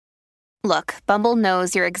Look, Bumble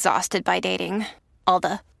knows you're exhausted by dating. All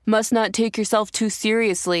the must not take yourself too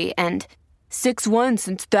seriously and 6'1"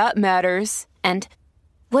 since that matters. And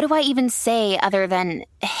what do I even say other than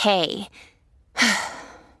hey?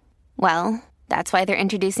 Well, that's why they're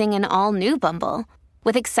introducing an all-new Bumble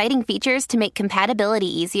with exciting features to make compatibility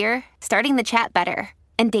easier, starting the chat better,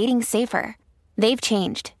 and dating safer. They've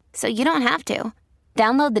changed, so you don't have to.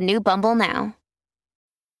 Download the new Bumble now.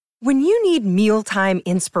 When you need mealtime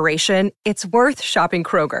inspiration, it's worth shopping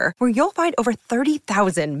Kroger, where you'll find over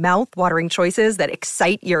 30,000 mouth-watering choices that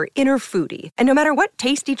excite your inner foodie. And no matter what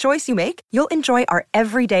tasty choice you make, you'll enjoy our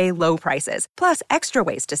everyday low prices, plus extra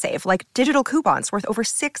ways to save, like digital coupons worth over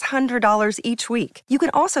 $600 each week. You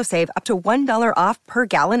can also save up to $1 off per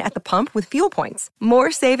gallon at the pump with fuel points.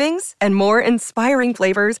 More savings and more inspiring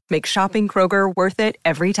flavors make shopping Kroger worth it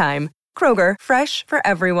every time. Kroger, fresh for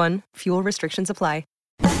everyone. Fuel restrictions apply.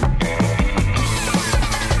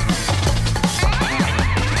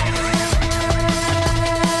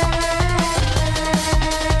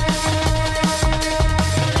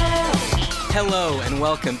 Hello and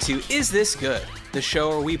welcome to Is This Good? The show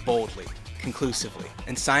where we boldly, conclusively,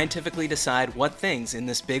 and scientifically decide what things in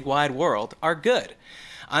this big wide world are good.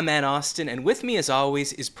 I'm Matt Austin, and with me as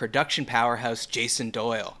always is production powerhouse Jason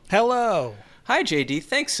Doyle. Hello. Hi JD,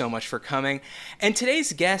 thanks so much for coming. And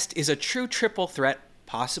today's guest is a true triple threat,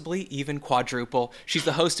 possibly even quadruple. She's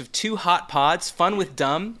the host of two hot pods, Fun with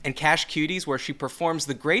Dumb and Cash Cuties, where she performs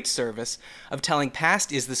the great service of telling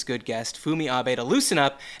past Is This Good guest Fumi Abe to loosen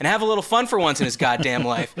up and have a little fun for once in his goddamn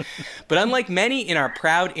life. But unlike many in our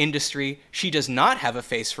proud industry, she does not have a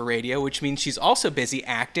face for radio, which means she's also busy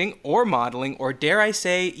acting or modeling or, dare I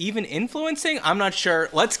say, even influencing? I'm not sure.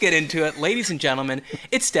 Let's get into it. Ladies and gentlemen,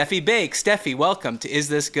 it's Steffie Baik. Steffie, welcome to Is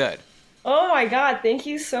This Good? Oh my God, thank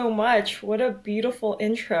you so much. What a beautiful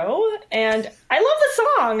intro. And I love the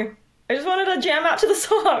song. I just wanted to jam out to the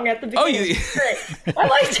song at the beginning. Great. I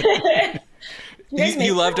liked it.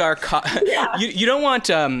 You loved our... Yeah. You don't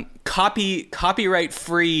want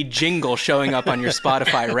copyright-free jingle showing up on your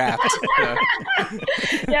Spotify Wrapped. So.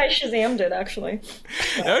 Yeah, I Shazammed it, actually.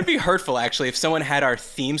 That would be hurtful, actually, if someone had our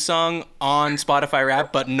theme song on Spotify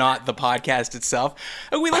Wrapped, but not the podcast itself.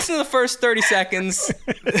 We listen to the first 30 seconds,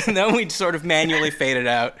 and then we sort of manually fade it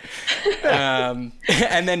out. And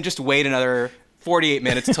then just wait another 48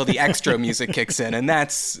 minutes till the extra music kicks in, and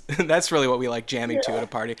that's really what we like jamming to at a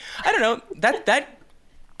party. I don't know, that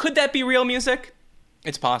could that be real music?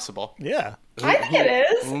 It's possible. Yeah. I think it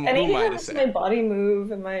is. Anything that makes my body move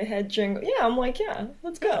and my head jingle. Yeah, I'm like, yeah,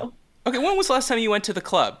 let's go. Okay, when was the last time you went to the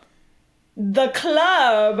club? The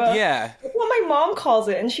club? Yeah. That's what my mom calls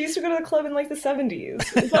it, and she used to go to the club in like the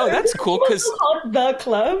 70s. Oh, that's cool, because... the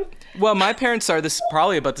club? Well, my parents are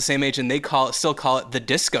probably about the same age, and they still call it the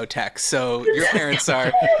discotheque, so your parents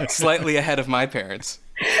are slightly ahead of my parents.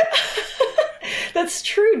 That's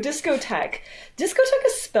true, discotheque. Discotheque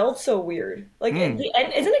is spelled so weird. Like, and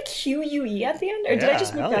isn't it QUE at the end? Or did I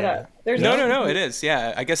just make that up? No, it is,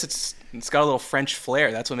 yeah. I guess it's got a little French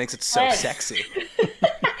flair. That's what makes it so sexy.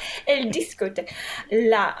 El discotheque.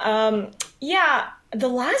 Yeah, the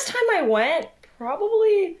last time I went,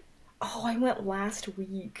 probably... Oh, I went last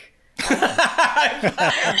week. I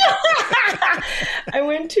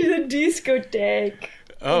went to the discotheque.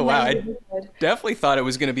 Oh, wow. I definitely thought it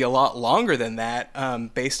was going to be a lot longer than that,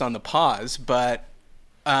 based on the pause, but...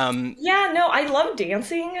 Yeah, no, I love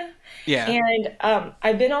dancing. Yeah. And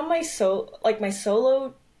I've been on my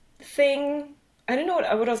solo thing. I don't know what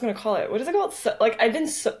I was going to call it. What is it called? I've been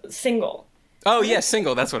single. Oh, yeah,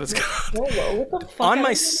 single. That's what it's called. Solo? What the fuck? On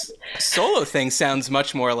my solo thing sounds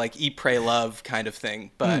much more like Eat, Pray, Love kind of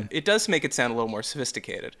thing, but it does make it sound a little more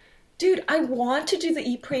sophisticated. Dude, I want to do the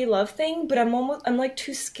Eat, Pray, Love thing, but I'm like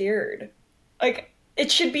too scared. Like,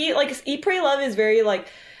 it should be like Eat, Pray, Love is very like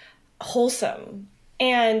wholesome.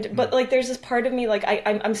 But like there's this part of me like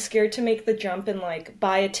I'm scared to make the jump and like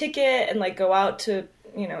buy a ticket and like go out to,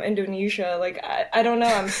 Indonesia. Like I don't know,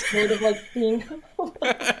 I'm scared of like being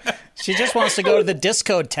She just wants to go to the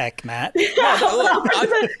discotheque, Matt.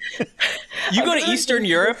 You go to Eastern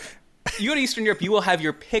Europe, you will have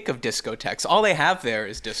your pick of discotheques. All they have there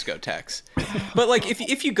is discotheques. But like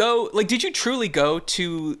if you go, like, did you truly go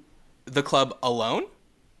to the club alone?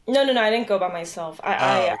 No, I didn't go by myself.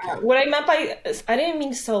 Okay. What I meant by, I didn't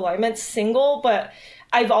mean solo, I meant single, but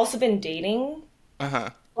I've also been dating.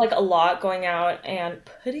 Like a lot, going out and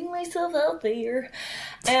putting myself out there.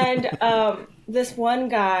 And this one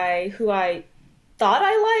guy who I thought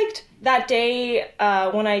I liked that day,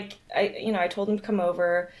 when I told him to come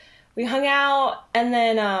over, we hung out, and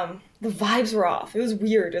then the vibes were off. It was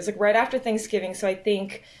weird. It was like right after Thanksgiving, so I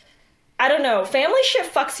think I don't know. Family shit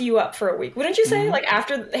fucks you up for a week. Wouldn't you say? Like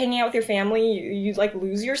after hanging out with your family, you like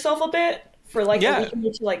lose yourself a bit for like a week and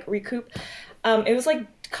you to like recoup. It was like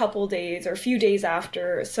a couple days or a few days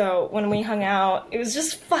after. So when we hung out, it was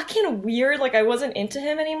just fucking weird. Like I wasn't into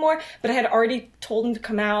him anymore, but I had already told him to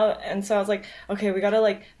come out. And so I was like, okay, we gotta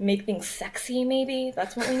like make things sexy. Maybe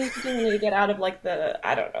that's what we need to do. We need to get out of like the,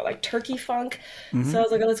 I don't know, like turkey funk. So I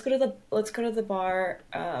was like, let's go to the bar.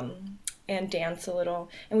 And dance a little,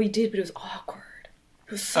 and we did, but it was awkward.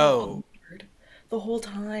 It was so awkward the whole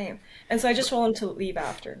time, and so I just told him to leave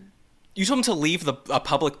after. You told him to leave a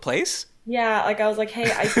public place? Yeah, like I was like,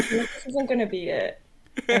 hey, I think this isn't gonna be it.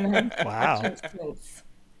 And then Wow.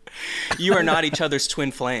 You are not each other's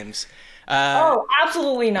twin flames. Oh,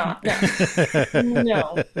 absolutely not.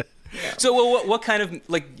 No. So what kind of,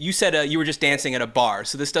 like you said, you were just dancing at a bar,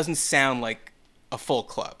 so this doesn't sound like a full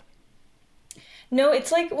club. No,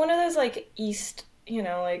 it's like one of those like East,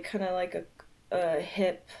 like kind of like a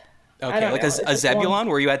hip. Okay, like a Zebulon?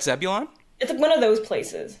 Were you at Zebulon? It's like one of those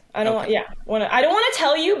places. I don't want to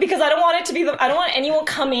tell you because I don't want it to be I don't want anyone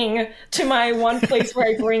coming to my one place where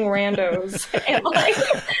I bring randos and like try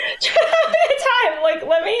to have a good time. Like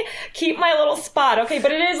let me keep my little spot, okay?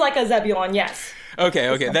 But it is like a Zebulon, yes.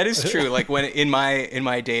 Okay, that is true. Like when in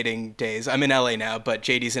my dating days, I'm in LA now, but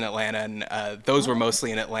JD's in Atlanta, and those were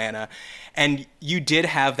mostly in Atlanta. And you did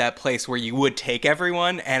have that place where you would take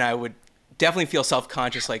everyone, and I would definitely feel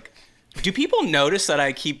self-conscious. Like, do people notice that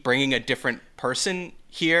I keep bringing a different person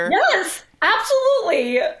here? Yes,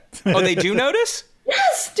 absolutely. Oh, they do notice?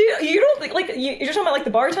 Yes, dude. You don't think, like, you're talking about like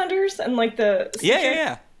the bartenders and like the...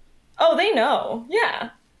 Yeah. Oh, they know.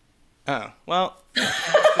 Yeah. Oh, well...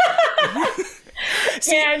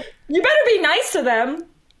 And you better be nice to them.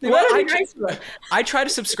 I try to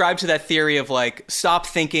subscribe to that theory of like, stop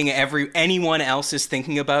thinking anyone else is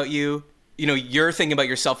thinking about you. You're thinking about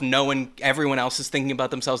yourself. Everyone else is thinking about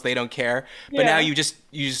themselves. They don't care. But now you just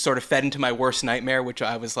sort of fed into my worst nightmare, which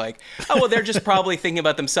I was like, oh, well, they're just probably thinking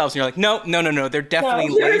about themselves. And you're like, no. They're definitely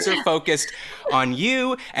laser focused on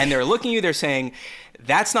you. And they're looking at you. They're saying,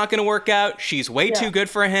 that's not going to work out. She's way too good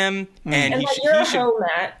for him. And he you're a should... hoe,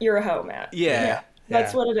 Matt. You're a hoe, Matt. Yeah.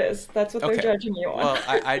 That's what it is. That's what they're judging you on. Well,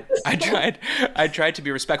 I tried to be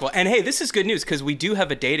respectful. And hey, this is good news because we do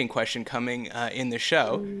have a dating question coming in the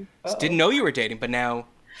show. Didn't know you were dating, but now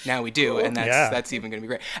we do, and that's even going to be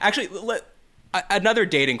great. Actually, another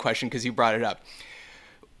dating question because you brought it up.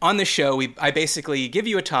 On the show, I basically give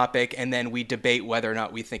you a topic, and then we debate whether or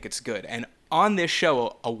not we think it's good. And on this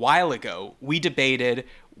show, a while ago, we debated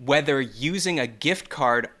whether using a gift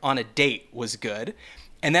card on a date was good.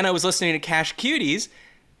 And then I was listening to Cash Cuties,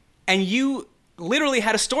 and you literally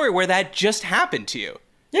had a story where that just happened to you.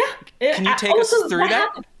 Yeah. Can you take us through that?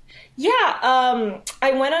 Happened. Yeah.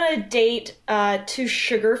 I went on a date to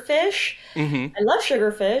Sugarfish. Mm-hmm. I love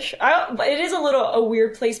Sugarfish. But it is a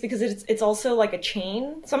weird place because it's also like a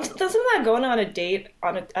chain. Something like going on a date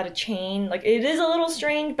at a chain. Like it is a little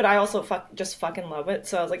strange, but I also just fucking love it.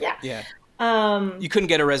 So I was like, yeah. Yeah. You couldn't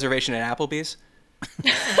get a reservation at Applebee's?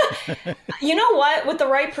 You know what? With the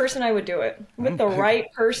right person, I would do it. With the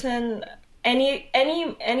right person,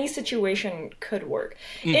 any situation could work.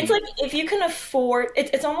 Mm-hmm. It's like if you can afford.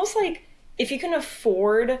 It's almost like if you can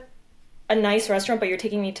afford a nice restaurant, but you're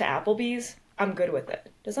taking me to Applebee's, I'm good with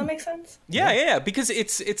it. Does that make sense? Yeah. Because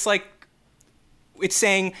it's like it's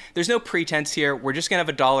saying there's no pretense here. We're just gonna have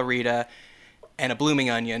a Dollarita and a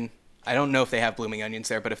blooming onion. I don't know if they have blooming onions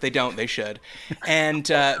there, but if they don't, they should. And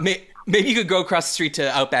maybe you could go across the street to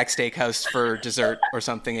Outback Steakhouse for dessert or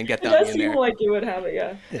something and get the onion there. It does seem like you would have it,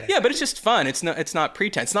 yeah. Yeah, but it's just fun. It's not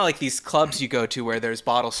pretense. It's not like these clubs you go to where there's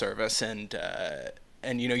bottle service and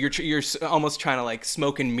you're almost trying to like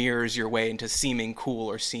smoke and mirrors your way into seeming cool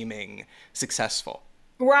or seeming successful.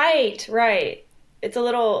 Right. It's a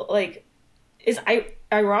little like, is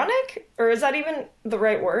ironic or is that even the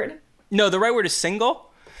right word? No, the right word is single.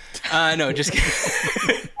 No, just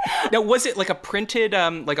kidding. Now, was it like a printed,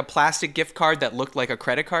 like a plastic gift card that looked like a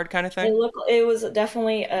credit card kind of thing? It was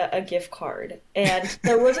definitely a gift card, and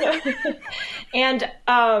there was and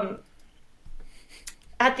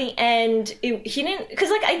at the end, he didn't, because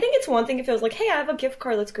like I think it's one thing if it was like, hey, I have a gift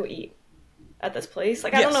card, let's go eat at this place.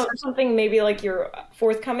 Like I don't know, something maybe like you're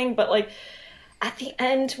forthcoming, but like at the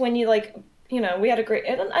end when you like, we had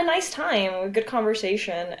a nice time, a good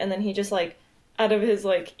conversation, and then he just like. Out of his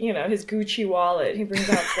like his Gucci wallet, he brings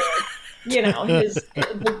out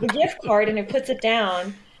the gift card and he puts it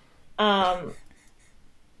down. I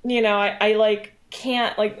like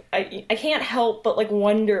can't like I can't help but like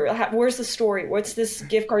wonder where's the story? What's this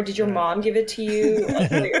gift card? Did your mom give it to you?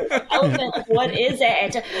 Like, elephant, like, what is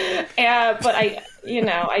it? But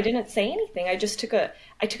I didn't say anything. I took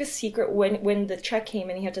a secret when the check came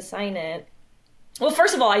and he had to sign it. Well,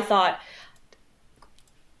 first of all, I thought,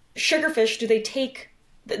 Sugarfish, do they take?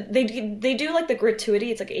 They do like the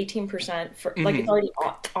gratuity. It's like 18% for like it's already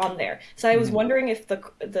on there. So I was wondering if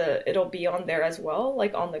the it'll be on there as well,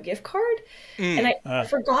 like on the gift card. And I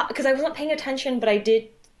forgot because I wasn't paying attention, but I did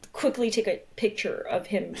quickly take a picture of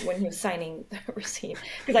him when he was signing the receipt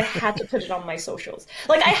because I had to put it on my socials.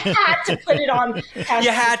 Like I had to put it on.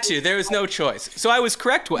 You had to. There was no choice. So I was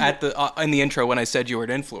correct at in the intro when I said you were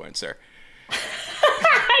an influencer.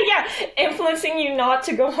 Yeah, influencing you not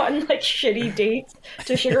to go on like shitty dates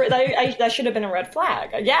to sugar. That should have been a red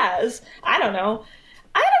flag, I guess. I don't know.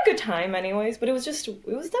 I had a good time anyways, but it was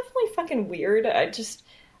definitely fucking weird. I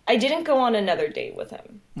didn't go on another date with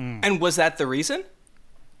him. And was that the reason?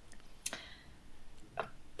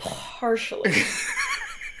 Partially.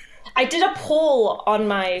 I did a poll on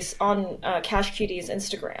Cash Cutie's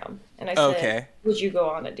Instagram, and I said, would you go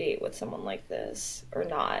on a date with someone like this or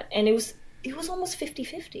not? And it was almost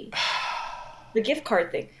 50-50. The gift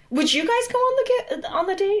card thing. Would you guys go on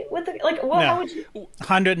the date with the like? Well, no. How would you?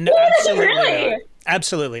 100. No, absolutely really? not.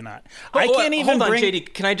 Absolutely not. I can't even. Hold on,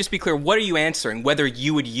 JD. Can I just be clear? What are you answering? Whether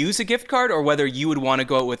you would use a gift card or whether you would want to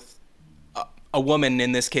go out with a woman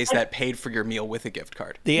in this case that paid for your meal with a gift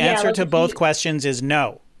card? The answer to both questions is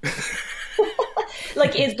no.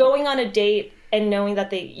 Like, is going on a date and knowing that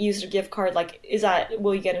they used a gift card, like,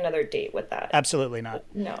 will you get another date with that? Absolutely not.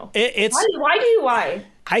 No. Why?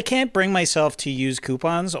 I can't bring myself to use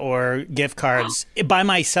coupons or gift cards by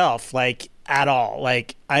myself, like, at all.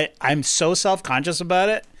 Like, I'm so self-conscious about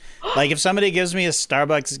it. Like, if somebody gives me a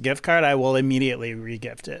Starbucks gift card, I will immediately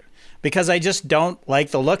re-gift it because I just don't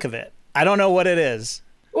like the look of it. I don't know what it is.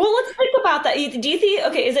 Well, let's think about that. Do you think,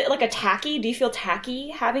 okay, is it like a tacky? Do you feel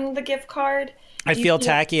tacky having the gift card? I feel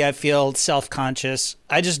tacky. I feel self-conscious.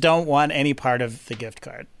 I just don't want any part of the gift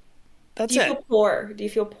card. That's it. Do you feel poor? Do you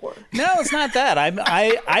feel poor? No, it's not that.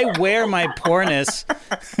 I wear my poorness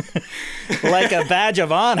like a badge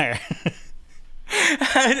of honor.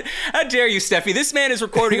 How dare you, Steffi? This man is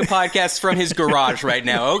recording a podcast from his garage right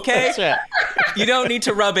now, okay? That's right. You don't need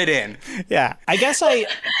to rub it in. Yeah. I guess I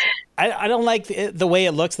don't like the way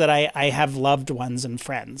it looks that I have loved ones and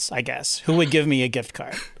friends, I guess, who would give me a gift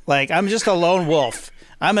card. Like, I'm just a lone wolf.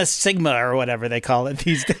 I'm a Sigma or whatever they call it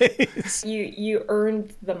these days. You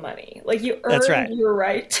earned the money. Like, you earned your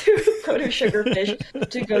right to go to Sugarfish,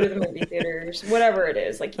 to go to the movie theaters, whatever it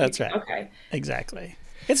is. Like, That's right. Okay. Exactly.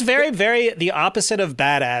 It's very, very, the opposite of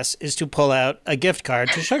badass is to pull out a gift card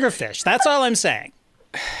to Sugarfish. That's all I'm saying.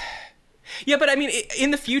 Yeah, but I mean,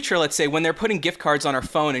 in the future, let's say, when they're putting gift cards on our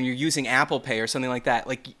phone and you're using Apple Pay or something like that,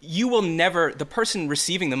 like, you will never, the person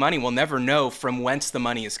receiving the money will never know from whence the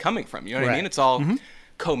money is coming from. You know what I mean? It's all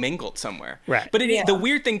commingled somewhere. Right. But the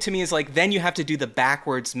weird thing to me is, like, then you have to do the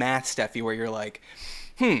backwards math, Steffi, where you're like,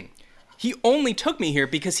 he only took me here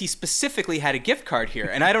because he specifically had a gift card here.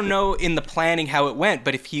 And I don't know in the planning how it went,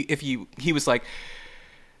 but if he was like,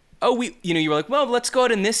 oh, you were like, well, let's go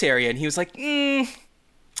out in this area. And he was like, really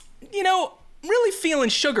feeling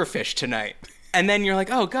Sugarfish tonight. And then you're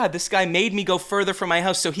like, oh, God, this guy made me go further from my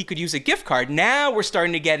house so he could use a gift card. Now we're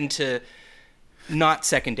starting to get into not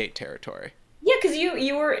second date territory. Yeah, because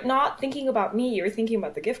you were not thinking about me. You were thinking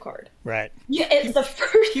about the gift card. Right. Yeah, it's the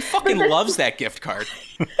first... He fucking loves that gift card.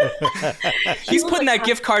 He's putting that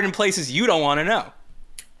gift card in places you don't want to know.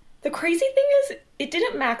 The crazy thing is, it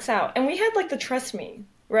didn't max out. And we had, like, the Trust Me,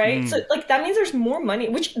 right? So, like, that means there's more money.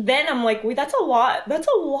 Which then I'm like, wait, that's a lot. That's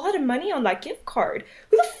a lot of money on that gift card.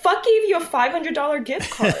 Who the fuck gave you a $500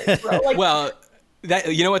 gift card, bro? Like, well,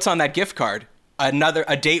 you know what's on that gift card?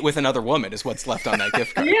 A date with another woman is what's left on that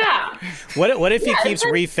gift card. Yeah. What if he keeps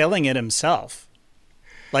refilling it himself?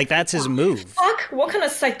 Like, that's his move. Fuck, what kind of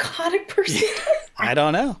psychotic person? I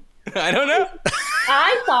don't know.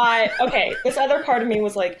 I thought, okay, this other part of me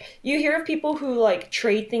was like, you hear of people who, like,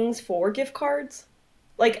 trade things for gift cards?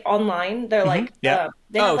 Like, online? They're like, they have,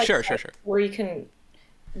 like, sure. Where you can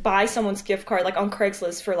buy someone's gift card, like on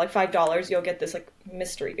Craigslist for like $5, you'll get this like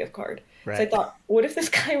mystery gift card. Right. So I thought, what if this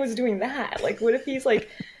guy was doing that? Like, what if he's like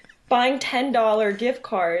buying $10 gift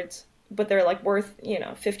cards, but they're like worth,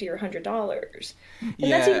 $50 or $100? And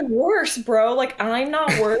that's even worse, bro. Like, I'm not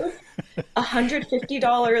worth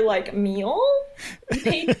 $150 like meal. You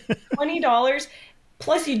paid $20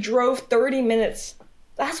 plus you drove 30 minutes.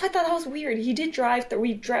 That's why I thought that was weird. He did drive.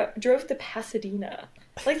 We drove to Pasadena.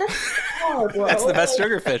 Like, that's hard, bro. That's the best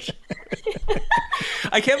Sugarfish.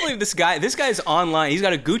 I can't believe this guy. This guy's online. He's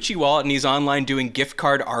got a Gucci wallet and he's online doing gift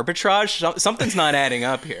card arbitrage. Something's not adding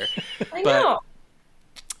up here. I know.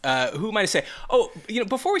 Who am I to say? Oh,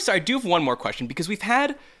 before we start, I do have one more question because we've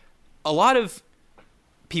had a lot of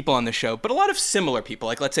people on the show, but a lot of similar people.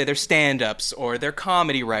 Like, let's say they're stand-ups or they're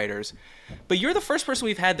comedy writers. But you're the first person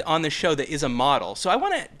we've had on the show that is a model. So I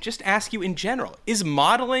want to just ask you in general, is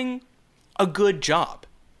modeling a good job?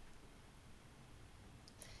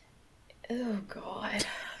 Oh, God.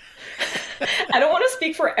 I don't want to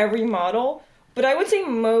speak for every model, but I would say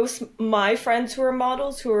most my friends who are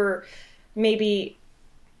models who are maybe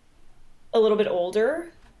a little bit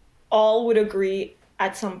older all would agree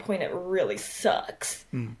at some point it really sucks.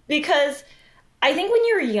 Because I think when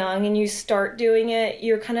you're young and you start doing it,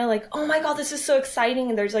 you're kind of like, oh my God, this is so exciting.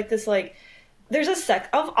 And there's like this, like, there's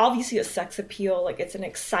obviously a sex appeal. Like, it's an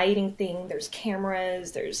exciting thing. There's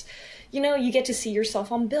cameras, there's, you get to see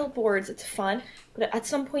yourself on billboards. It's fun. But at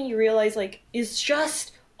some point you realize, like, it's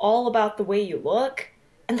just all about the way you look.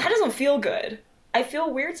 And that doesn't feel good. I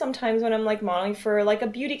feel weird sometimes when I'm like modeling for like a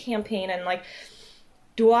beauty campaign and like,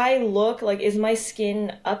 do I look like, is my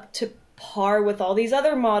skin up to par with all these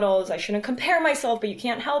other models? I shouldn't compare myself, but you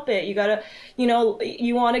can't help it. You gotta,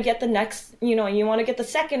 you want to get the next, you want to get the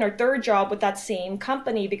second or third job with that same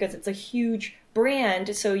company because it's a huge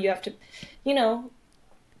brand. So you have to,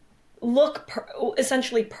 look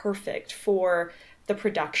essentially perfect for the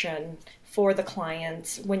production, for the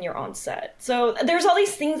clients when you're on set. So there's all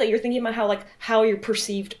these things that you're thinking about how you're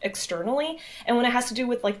perceived externally. And when it has to do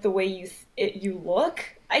with like the way you look,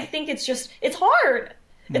 I think it's hard.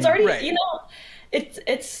 It's already, right.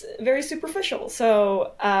 It's very superficial.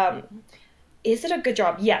 So is it a good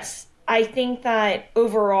job? Yes. I think that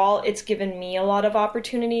overall it's given me a lot of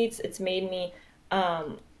opportunities. It's made me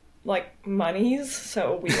like monies,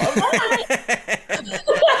 so we love money.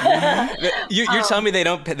 You're telling me they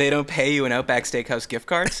don't pay you in Outback Steakhouse gift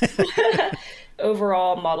cards?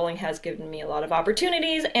 Overall, modeling has given me a lot of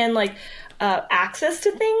opportunities and like access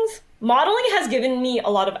to things. Modeling has given me a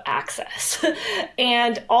lot of access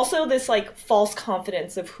and also this like false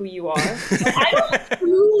confidence of who you are. Like, I don't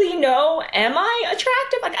truly know, am I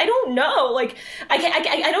attractive? Like, I don't know. Like,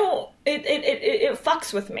 I don't, it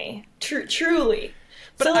fucks with me, truly.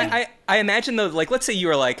 But so, like, I imagine though, like, let's say you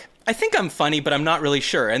were like, I think I'm funny, but I'm not really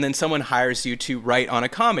sure. And then someone hires you to write on a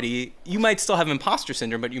comedy. You might still have imposter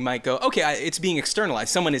syndrome, but you might go, okay, it's being externalized.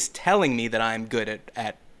 Someone is telling me that I'm good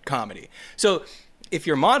at comedy. So if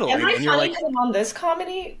you're modeling and you're like, I'm on this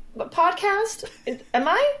comedy podcast, am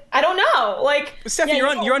I? I don't know. Like, Steffie,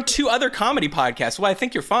 you're on 2 other comedy podcasts. Well, I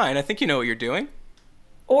think you're fine. I think you know what you're doing.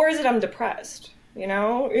 Or is it I'm depressed?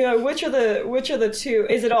 Which are the two?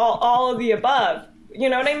 Is it all of the above? You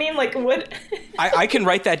know what I mean? Like, what? I can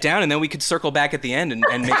write that down, and then we could circle back at the end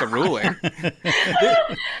and make a ruling.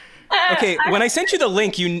 Okay, when I sent you the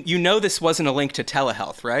link, you know this wasn't a link to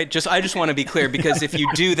telehealth, right? I just want to be clear, because if you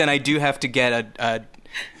do, then I do have to get a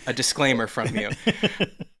disclaimer from you.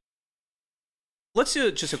 Let's do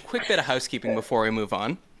just a quick bit of housekeeping before we move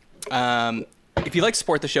on. If you'd like to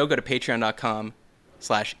support the show, go to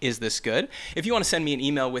patreon.com/isthisgood. If you want to send me an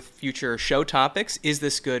email with future show topics,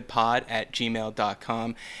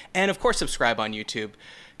 isthisgoodpod@gmail.com. And of course, subscribe on YouTube,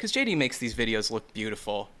 because JD makes these videos look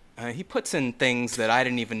beautiful. He puts in things that I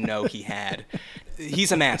didn't even know he had.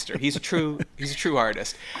 He's a master. He's a true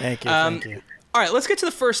artist. Thank you. All right, let's get to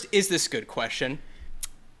the first Is This Good question.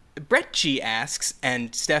 Brett G asks,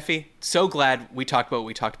 and Steffi, so glad we talked about what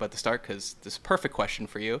we talked about at the start, because this is a perfect question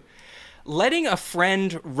for you. Letting a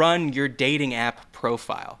friend run your dating app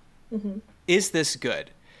profile. Mm-hmm. Is this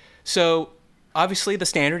good? So obviously the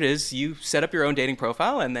standard is you set up your own dating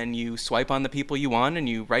profile and then you swipe on the people you want and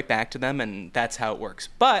you write back to them, and that's how it works.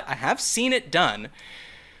 But I have seen it done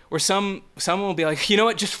where someone will be like, you know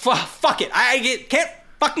what, just fuck it. I can't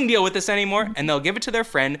fucking deal with this anymore. And they'll give it to their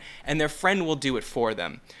friend, and their friend will do it for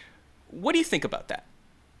them. What do you think about that?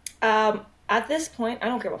 At this point, I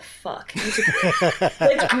don't give a fuck.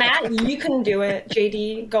 Like, Matt, you can do it.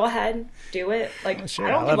 JD, go ahead, do it. Like, sure,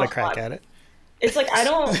 I don't I'll give have a a crack fuck. at it. It's like, I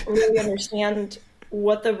don't really understand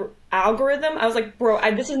what the algorithm. I was like, bro,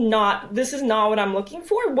 this is not what I'm looking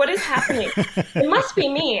for. What is happening? It must be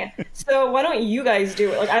me. So why don't you guys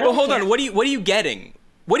do it? Like, I don't. Well, hold on. What are you getting?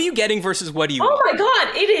 What are you getting versus what do you? Oh want? my god!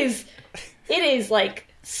 It is like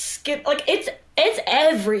skip. Like it's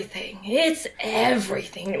everything. It's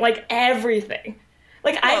everything. Like everything.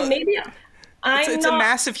 Like well, it's not, a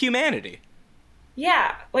massive humanity.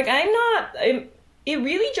 Yeah. Like I'm not. It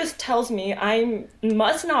really just tells me I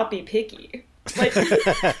must not be picky. Like they're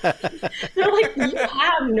like, you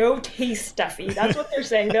have no taste, Steffi. That's what they're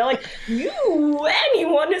saying. They're like,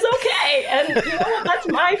 anyone is okay. And you know what?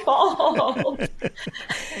 my fault.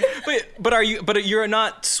 But you're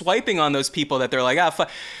not swiping on those people that they're like,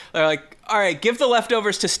 they're like, all right, give the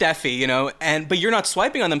leftovers to Steffie, you know, but you're not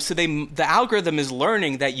swiping on them, so the algorithm is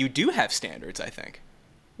learning that you do have standards, I think.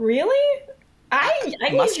 Really? I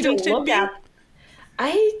need you to look at.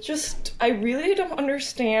 I really don't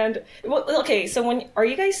understand. Well, okay, so are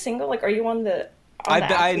you guys single? Like, are you on the?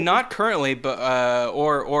 I'm not currently, but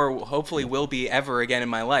or hopefully will be ever again in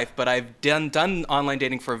my life. But I've done online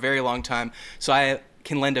dating for a very long time, so I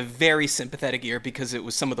can lend a very sympathetic ear because it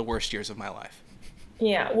was some of the worst years of my life.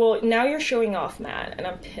 Yeah, well, now you're showing off, Matt, and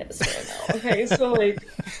I'm pissed right now. Okay, so like,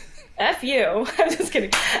 F you. I'm just kidding.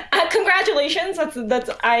 Congratulations.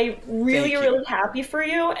 I'm really happy for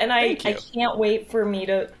you, and I can't wait for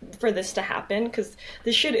this to happen because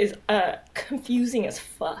this shit is confusing as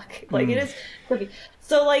fuck. Like it is confusing.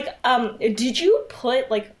 So like, did you put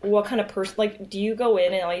like what kind of person? Like, do you go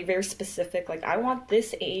in and like very specific? Like, I want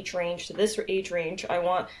this age range to this age range. I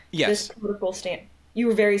want this political stand. You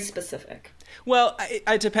were very specific. Well,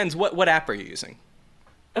 it depends. What app are you using?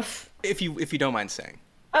 If you don't mind saying.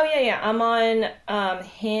 Oh, yeah. I'm on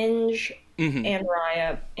Hinge and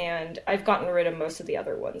Raya, and I've gotten rid of most of the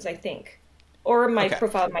other ones, I think. Or my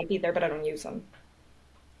profile might be there, but I don't use them.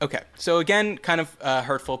 Okay. So again, kind of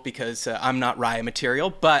hurtful because I'm not Raya material,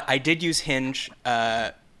 but I did use Hinge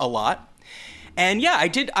a lot. And yeah,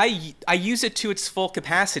 I use it to its full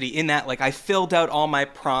capacity in that, like, I filled out all my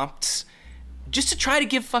prompts just to try to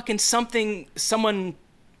give fucking something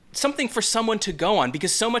for someone to go on,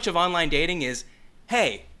 because so much of online dating is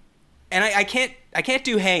hey, and I can't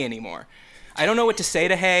do hey anymore. I don't know what to say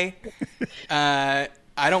to hey. I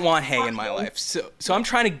don't want hey in my life. So I'm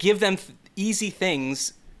trying to give them easy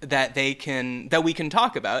things that we can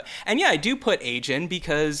talk about. And yeah, I do put age in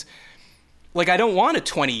because like I don't want a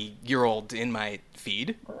 20-year-old in my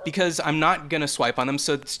feed because I'm not going to swipe on them,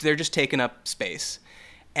 so they're just taking up space.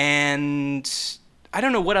 And I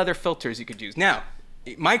don't know what other filters you could use. Now,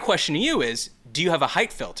 my question to you is, do you have a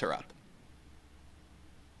height filter up?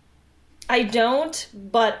 I don't,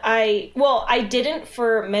 but I didn't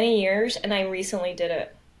for many years, and I recently did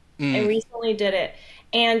it.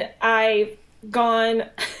 And I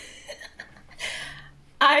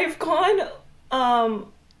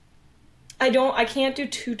can't do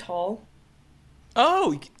too tall.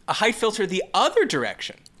 Oh, a height filter the other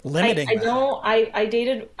direction. Limiting.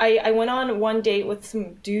 I went on one date with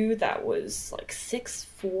some dude that was like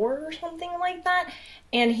 6'4" or something like that,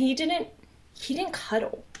 and he didn't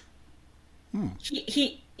cuddle.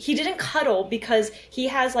 He didn't cuddle because he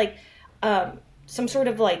has like some sort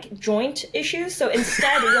of like joint issues. So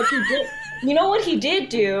instead, what he did, you know what he did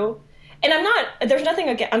do, and there's nothing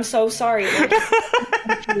again. I'm so sorry.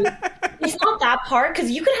 It's not that part,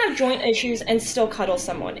 because you can have joint issues and still cuddle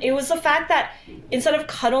someone. It was the fact that instead of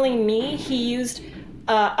cuddling me, he used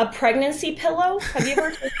a pregnancy pillow. Have you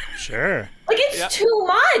ever? Sure. Like, it's too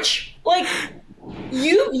much. Like,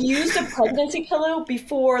 you've used a pregnancy pillow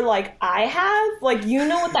before, like I have. Like, you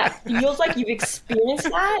know what that feels like. You've experienced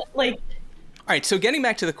that. Like. All right. So getting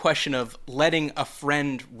back to the question of letting a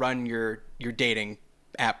friend run your dating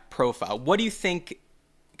app profile, what do you think?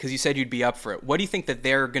 Because you said you'd be up for it. What do you think that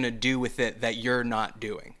they're going to do with it that you're not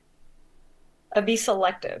doing? Be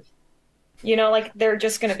selective. You know, like, they're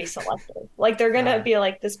just going to be selective. Like, they're going to be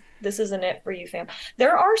like, this isn't it for you, fam.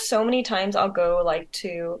 There are so many times I'll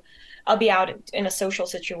be out in a social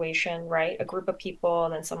situation, right? A group of people,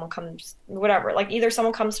 and then someone comes, whatever. Like, either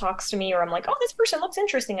someone comes, talks to me, or I'm like, oh, this person looks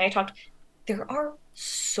interesting. There are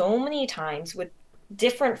so many times with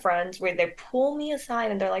different friends where they pull me aside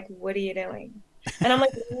and they're like, what are you doing? And I'm like,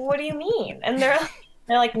 what do you mean? And they're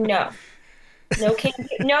like, no, can't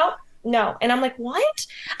do, no. And I'm like, what?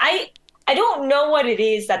 I don't know what it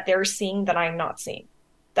is that they're seeing that I'm not seeing.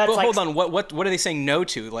 That's well, hold on. What are they saying no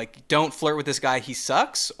to? Like, don't flirt with this guy, he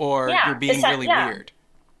sucks, or you're being really weird?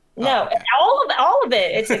 No, okay. all of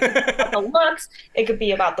it. It could be about the looks. It could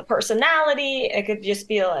be about the personality. It could just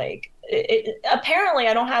be like. Apparently,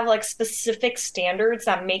 I don't have like specific standards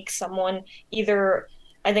that make someone either.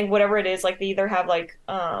 I think whatever it is, like, they either have like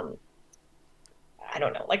I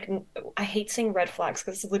don't know. Like, I hate saying red flags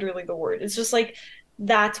because it's literally the word. It's just like,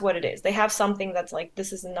 that's what it is. They have something that's like,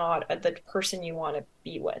 this is not the person you want to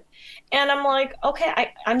be with. And I'm like,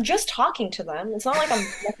 okay, I'm just talking to them. It's not like I'm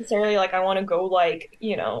necessarily like, I want to go like,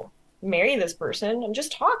 you know, marry this person. I'm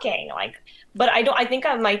just talking. Like, but I think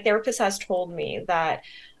my therapist has told me that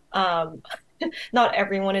not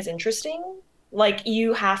everyone is interesting. Like,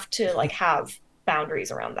 you have to like have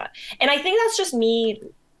boundaries around that. And I think that's just me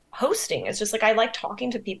hosting. It's just like I like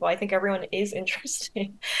talking to people. I think everyone is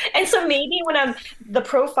interesting. And so maybe when I'm the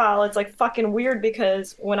profile, it's like fucking weird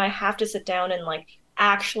because when I have to sit down and like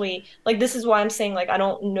actually like this is why I'm saying like I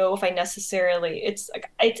don't know if I necessarily it's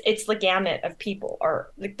like it's the gamut of people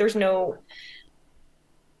or like there's no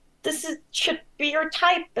this is should be your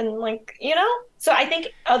type and like you know so I think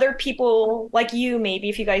other people like you maybe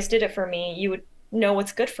if you guys did it for me you would know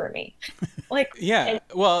what's good for me like yeah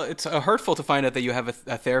well it's hurtful to find out that you have a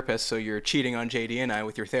therapist so you're cheating on JD and I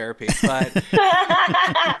with your therapy but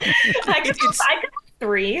I got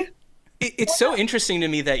 3 it's so interesting to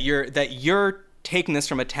me that you're taking this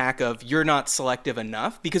from a tack of you're not selective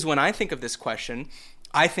enough because when I think of this question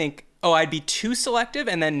I think oh I'd be too selective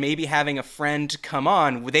and then maybe having a friend come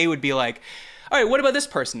on they would be like all right what about this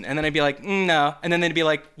person and then I'd be like no and then they'd be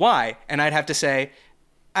like why and I'd have to say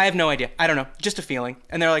I have no idea. I don't know. Just a feeling.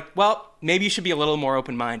 And they're like, well, maybe you should be a little more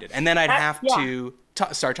open-minded. And then I'd have to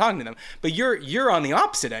start talking to them. But you're on the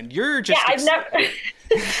opposite end. You're just... Yeah,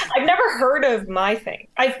 I've never heard of my thing.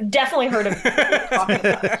 I've definitely heard of talking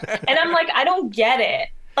about it. And I'm like, I don't get it.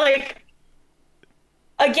 Like,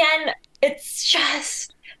 again, it's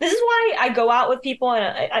just... This is why I go out with people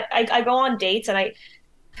and I go on dates and I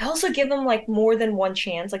also give them like more than one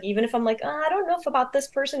chance. Like even if I'm like, I don't know if about this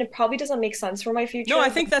person, it probably doesn't make sense for my future. No, I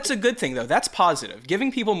think that's a good thing though. That's positive.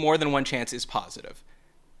 Giving people more than one chance is positive.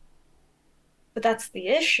 But that's the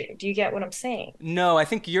issue. Do you get what I'm saying? No, I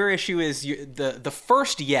think your issue is the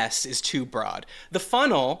first yes is too broad. The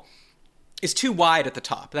funnel is too wide at the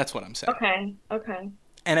top. That's what I'm saying. Okay.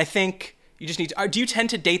 And I think you just need to... Do you tend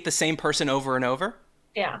to date the same person over and over?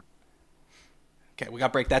 Yeah. Okay, we got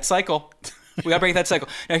to break that cycle. Now,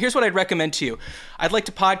 here's what I'd recommend to you. I'd like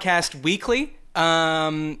to podcast weekly,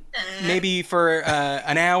 maybe for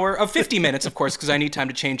an hour of 50 minutes, of course, because I need time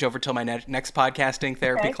to change over till my next podcasting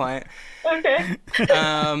therapy client. Okay.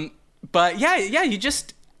 But yeah, you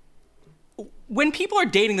just... When people are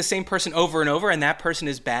dating the same person over and over and that person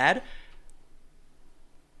is bad,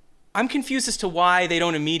 I'm confused as to why they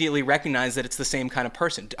don't immediately recognize that it's the same kind of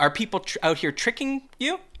person. Are people out here tricking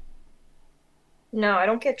you? No, I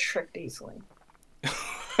don't get tricked easily.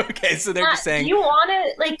 Okay, so they're just saying... Do you want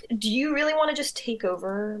to, like, do you really want to just take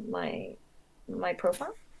over my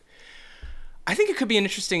profile? I think it could be an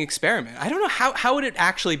interesting experiment. I don't know, how would it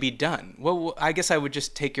actually be done? Well, I guess I would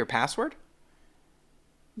just take your password?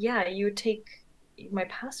 Yeah, you would take my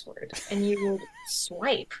password and you would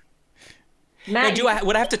swipe. Matt,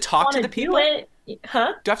 would I have to talk to the people?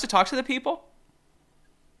 Huh? Do I have to talk to the people?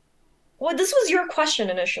 Well, this was your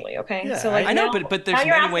question initially, okay? Yeah, so like I know, but there's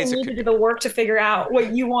many ways to do the work to figure out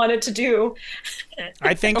what you wanted to do.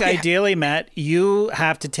 I think ideally, Matt, you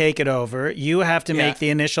have to take it over. You have to make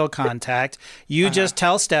the initial contact. You just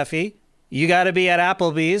tell Steffi you got to be at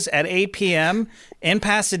Applebee's at 8 p.m. in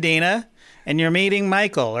Pasadena, and you're meeting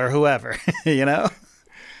Michael or whoever, you know?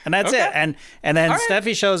 And that's it. And then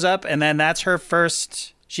Steffi shows up, and then that's her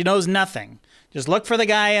first. She knows nothing. Just look for the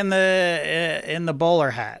guy in the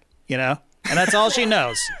bowler hat, you know, and that's all she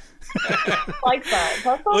knows. Like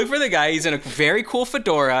that. Look for the guy. He's in a very cool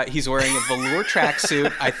fedora. He's wearing a velour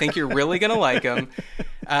tracksuit. I think you're really gonna like him.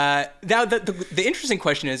 Now, the interesting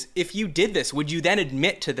question is, if you did this, would you then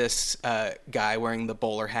admit to this guy wearing the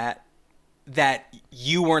bowler hat that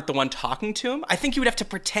you weren't the one talking to him? I think you would have to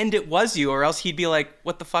pretend it was you, or else he'd be like,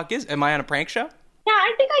 what the fuck am I on a prank show? Yeah,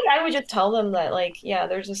 I think I would just tell them that, like, yeah,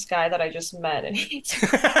 there's this guy that I just met, and he's...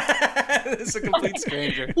 It's a complete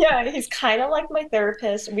stranger. Yeah, he's kind of like my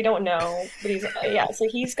therapist. We don't know, but so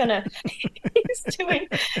he's gonna,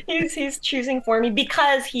 he's choosing for me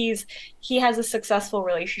because he has a successful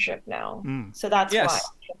relationship now. So that's why.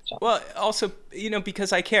 Well, also,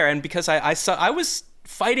 because I care, and because I was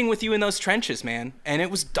fighting with you in those trenches, man, and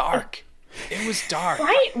it was dark. It was dark.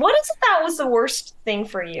 Right? What is it that was the worst thing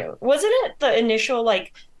for you? Wasn't it the initial,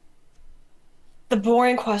 like, the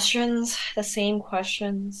boring questions, the same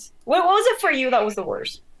questions? What was it for you that was the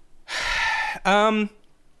worst? I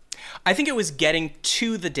think it was getting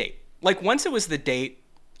to the date. Like, once it was the date,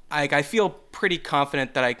 I feel pretty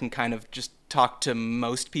confident that I can kind of just talk to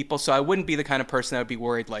most people. So I wouldn't be the kind of person that would be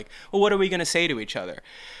worried, like, well, what are we going to say to each other?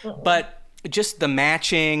 But just the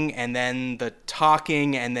matching and then the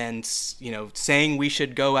talking and then, saying we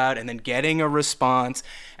should go out and then getting a response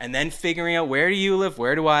and then figuring out where do you live,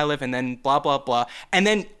 where do I live, and then blah, blah, blah. And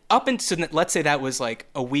then up until, let's say that was like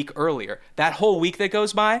a week earlier, that whole week that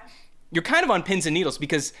goes by, you're kind of on pins and needles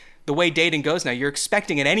because the way dating goes now, you're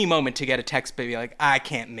expecting at any moment to get a text baby like, I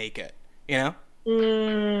can't make it, you know?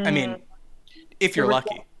 I mean, if you're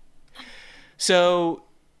lucky. So...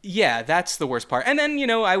 yeah, that's the worst part. And then,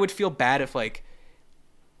 I would feel bad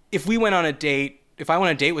if we went on a date if I went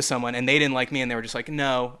on a date with someone and they didn't like me and they were just like,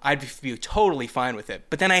 no, I'd be totally fine with it.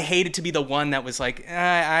 But then I hated to be the one that was like,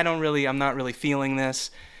 I'm not really feeling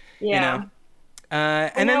this. Yeah. You know?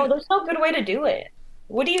 And then there's no good way to do it.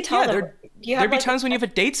 What do you tell them? There'd be times when you have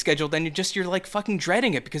a date scheduled and you're like fucking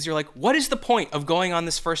dreading it because you're like, what is the point of going on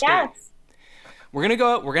this first date? We're going to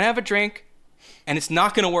go out, we're going to have a drink, and it's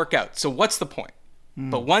not going to work out. So what's the point?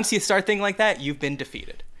 But once you start thinking like that, you've been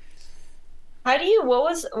defeated. What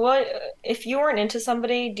if you weren't into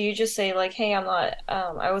somebody, do you just say like, hey, I'm not,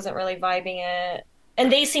 I wasn't really vibing it.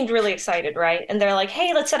 And they seemed really excited, right? And they're like,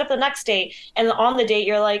 hey, let's set up the next date. And on the date,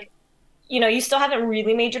 you're like, you still haven't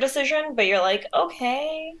really made your decision, but you're like,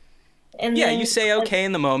 okay. And yeah, then, you say okay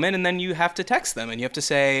in the moment, and then you have to text them, and you have to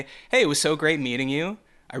say, hey, it was so great meeting you.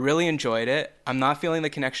 I really enjoyed it. I'm not feeling the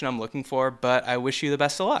connection I'm looking for, but I wish you the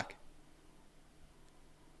best of luck.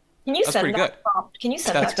 Can you send that prompt? Can you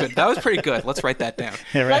send that? That's good. That was pretty good. Let's write that down.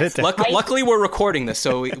 Yeah, write it down. Luckily, we're recording this,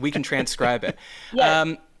 so we can transcribe it.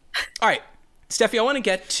 Yes. All right, Steffi, I want to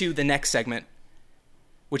get to the next segment,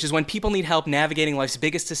 which is when people need help navigating life's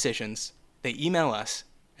biggest decisions. They email us,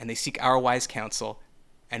 and they seek our wise counsel,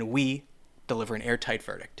 and we deliver an airtight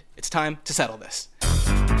verdict. It's time to settle this.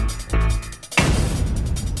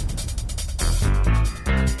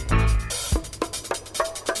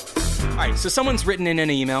 All right, so someone's written in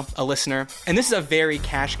an email, a listener, and this is a very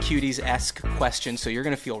Cash Cuties-esque question, so you're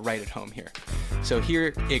going to feel right at home here. So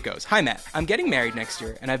here it goes. Hi, Matt. I'm getting married next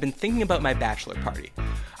year, and I've been thinking about my bachelor party.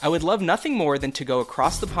 I would love nothing more than to go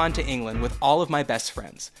across the pond to England with all of my best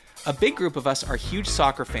friends. A big group of us are huge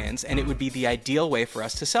soccer fans, and it would be the ideal way for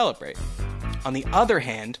us to celebrate. On the other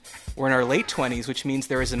hand, we're in our late 20s, which means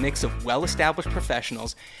there is a mix of well-established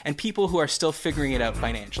professionals and people who are still figuring it out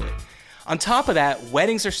financially. On top of that,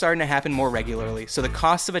 weddings are starting to happen more regularly, so the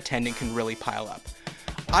cost of attending can really pile up.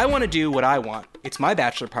 I want to do what I want. It's my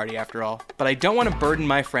bachelor party after all, but I don't want to burden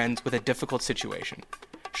my friends with a difficult situation.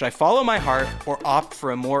 Should I follow my heart or opt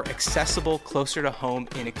for a more accessible, closer to home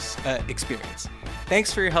experience?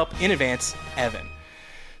 Thanks for your help in advance, Evan.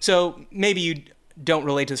 So maybe you don't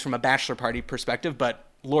relate to this from a bachelor party perspective, but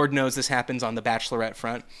Lord knows this happens on the bachelorette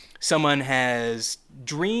front. Someone has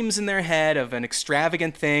dreams in their head of an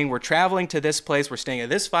extravagant thing. We're traveling to this place. We're staying at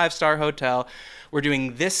this 5-star hotel. We're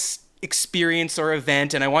doing this experience or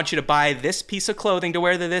event, and I want you to buy this piece of clothing to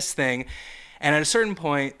wear to this thing. And at a certain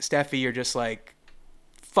point, Steffi, you're just like,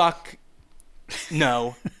 fuck,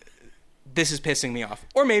 no, this is pissing me off.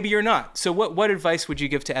 Or maybe you're not. So what advice would you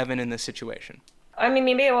give to Evan in this situation? I mean,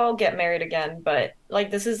 maybe I will get married again, but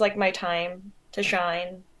like this is like my time to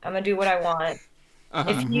shine. I'm gonna do what I want.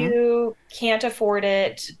 If you can't afford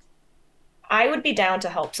it, I would be down to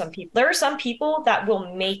help some people. There are some people that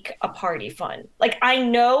will make a party fun. Like I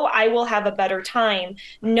know I will have a better time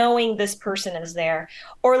knowing this person is there,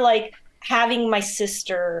 or like having my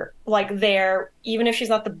sister like there, even if she's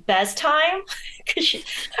not the best time,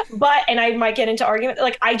 and I might get into argument.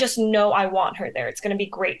 Like I just know I want her there. It's gonna be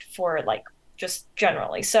great for like just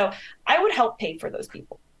generally. So I would help pay for those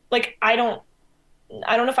people. Like I don't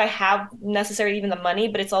know if I have necessarily even the money,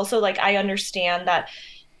 but it's also like I understand that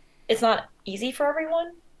it's not easy for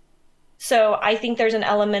everyone. So I think there's an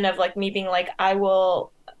element of like me being like, I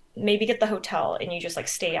will maybe get the hotel and you just like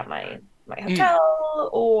stay at my hotel,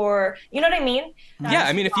 or you know what I mean? Yeah,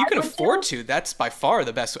 I mean, if you can afford to, that's by far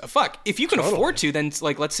the best. Fuck, if you can afford to, then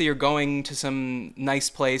like let's say you're going to some nice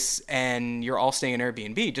place and you're all staying in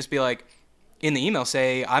Airbnb, just be like, in the email,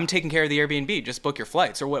 say, I'm taking care of the Airbnb, just book your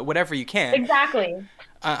flights or whatever you can. Exactly.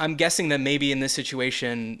 I'm guessing that maybe in this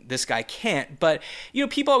situation, this guy can't. But, you know,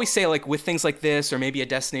 people always say, like, with things like this or maybe a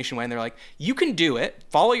destination wedding, they're like, you can do it.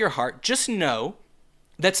 Follow your heart. Just know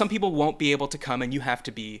that some people won't be able to come and you have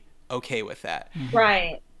to be okay with that.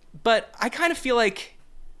 Right. But I kind of feel like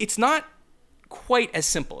it's not quite as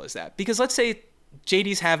simple as that. Because let's say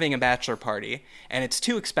JD's having a bachelor party and it's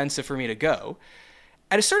too expensive for me to go.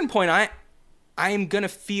 At a certain point, I'm going to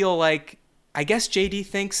feel like, I guess JD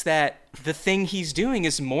thinks that the thing he's doing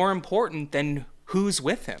is more important than who's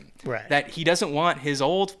with him. Right. That he doesn't want his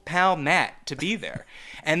old pal Matt to be there.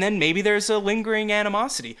 And then maybe there's a lingering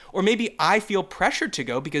animosity. Or maybe I feel pressured to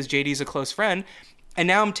go because JD's a close friend. And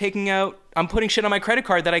now I'm putting shit on my credit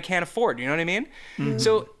card that I can't afford. You know what I mean? Mm-hmm.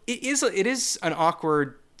 So it is an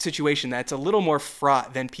awkward situation that's a little more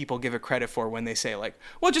fraught than people give it credit for when they say like,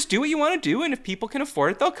 well, just do what you want to do. And if people can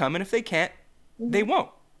afford it, they'll come. And if they can't, they won't.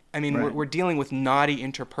 I mean, right. we're dealing with naughty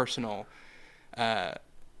interpersonal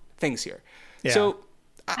things here. Yeah. So,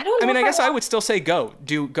 I guess I would still say go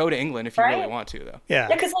to England if you really want to, though. Yeah.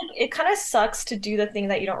 Yeah, because like it kind of sucks to do the thing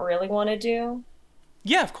that you don't really want to do.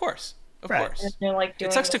 Yeah, of course. Of Right. course. And they're like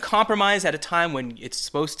doing It sucks to compromise at a time when it's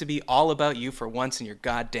supposed to be all about you for once in your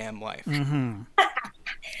goddamn life. Mm-hmm.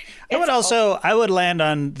 I would land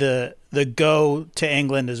on the go to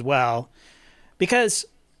England as well, because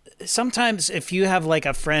sometimes if you have like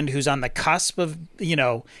a friend who's on the cusp of,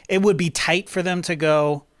 it would be tight for them to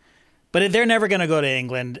go, but they're never going to go to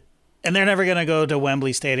England and they're never going to go to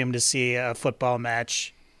Wembley Stadium to see a football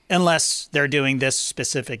match unless they're doing this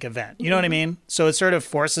specific event. You know what I mean? So it sort of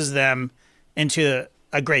forces them into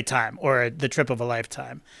a great time or the trip of a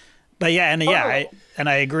lifetime. But yeah,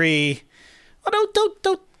 I agree. Well,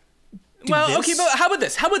 don't. Well, okay, but how about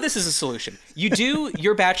this? How about this as a solution? You do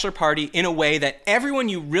your bachelor party in a way that everyone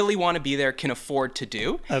you really want to be there can afford to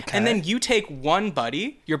do. Okay. And then you take one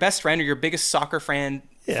buddy, your best friend or your biggest soccer friend,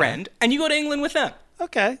 and you go to England with them.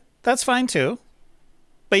 Okay, that's fine too.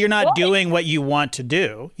 But you're not doing what you want to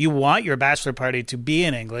do. You want your bachelor party to be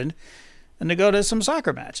in England and to go to some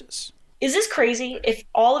soccer matches. Is this crazy? If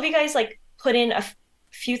all of you guys like put in a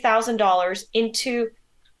few $1,000s into,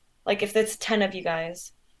 like if that's 10 of you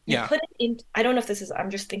guys, put it in, I don't know if this is, I'm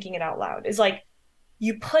just thinking it out loud. It's like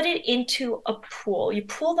you put it into a pool. You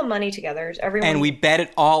pool the money together. And we bet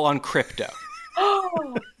it all on crypto.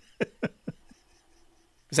 Oh.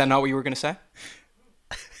 Is that not what you were going to say?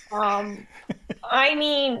 I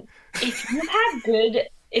mean,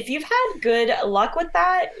 if you've had good luck with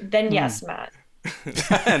that, then yes, Matt.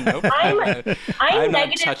 Nope. I'm not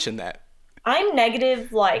touching that. I'm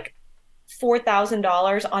negative like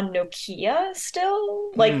 $4,000 on Nokia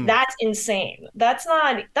still. Like that's insane. That's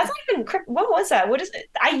not even what was that? What is it?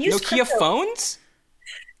 I used Nokia phones?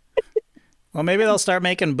 Well, maybe they'll start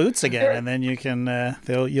making boots again and then you can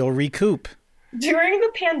you'll recoup. During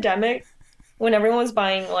the pandemic when everyone was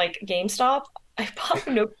buying like GameStop, I bought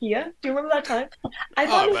Nokia. Do you remember that time? I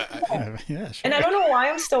bought yeah, sure. And I don't know why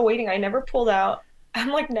I'm still waiting. I never pulled out. I'm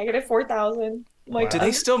like negative 4,000. Like, do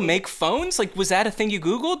they still make phones? Like, was that a thing you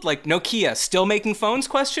Googled? Like, Nokia still making phones? ?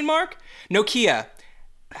 Nokia,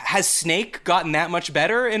 has Snake gotten that much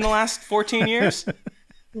better in the last 14 years?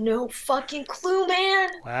 No fucking clue, man.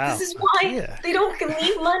 Wow. This is why they don't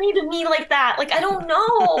leave money to me like that. Like, I don't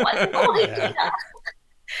know. I have no idea.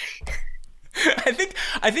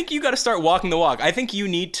 I think you got to start walking the walk. I think you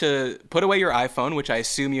need to put away your iPhone, which I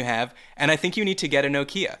assume you have, and I think you need to get a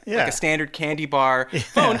Nokia, like a standard candy bar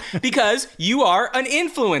phone, because you are an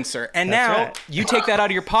influencer. And now you take that out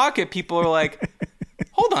of your pocket, people are like,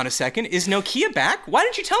 hold on a second, is Nokia back? Why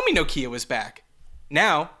didn't you tell me Nokia was back?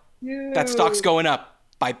 Now, that stock's going up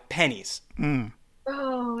by pennies.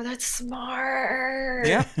 Oh, that's smart.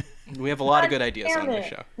 Yeah. We have a lot of good ideas on this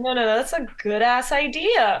show. No, that's a good ass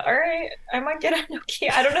idea. All right, I might get a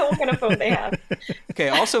Nokia. I don't know what kind of phone they have. Okay,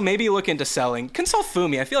 also maybe look into selling. Consult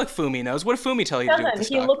Fumi. I feel like Fumi knows. What did Fumi tell you to do with the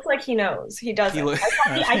stock? He looks like he knows. He doesn't.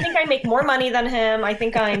 I think I make more money than him. I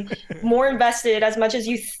think I'm more invested as much as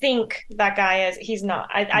you think that guy is. He's not.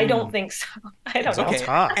 I don't think so. I don't know. Okay,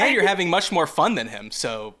 and you're having much more fun than him,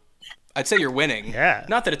 so I'd say you're winning. Yeah.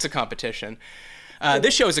 Not that it's a competition.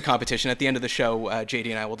 This show is a competition. At the end of the show,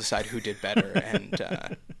 JD and I will decide who did better. And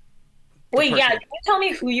wait, can you tell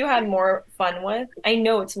me who you had more fun with? I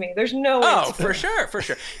know it's me. There's no way. Oh, for sure.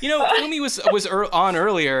 You know, Fumi was on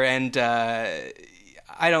earlier, and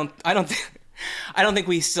I don't think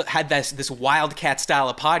we still had this wildcat style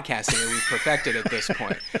of podcasting that we've perfected at this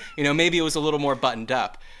point. You know, maybe it was a little more buttoned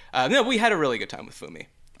up. No, we had a really good time with Fumi.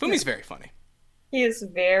 Fumi's very funny. He is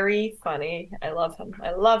very funny. I love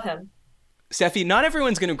him. Steffi, not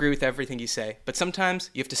everyone's going to agree with everything you say, but sometimes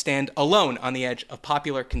you have to stand alone on the edge of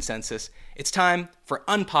popular consensus. It's time for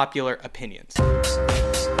unpopular opinions. So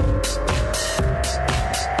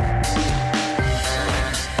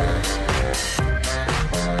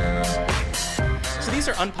these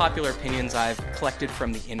are unpopular opinions I've collected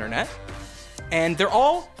from the internet, and they're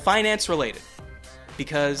all finance related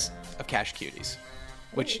because of Cash Cuties,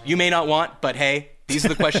 which you may not want, but hey, these are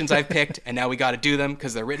the questions I've picked, and now we got to do them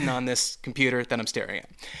because they're written on this computer that I'm staring at.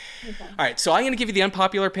 Okay. All right, so I'm going to give you the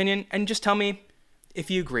unpopular opinion, and just tell me if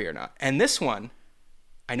you agree or not. And this one,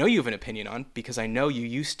 I know you have an opinion on because I know you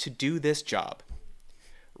used to do this job.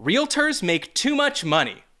 Realtors make too much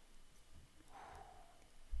money.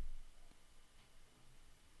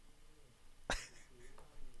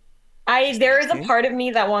 There is a part of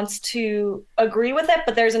me that wants to agree with it,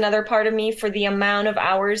 but there's another part of me for the amount of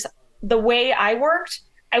hours. The way I worked,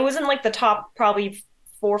 I wasn't like the top probably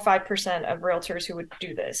 4 or 5% of realtors who would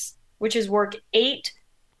do this, which is work 8.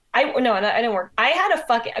 I didn't work. I had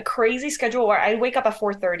a crazy schedule where I'd wake up at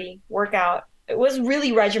 4:30, work out. It was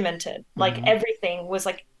really regimented. Like everything was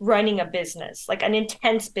like running a business, like an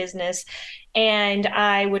intense business. And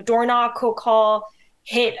I would door knock, cold call,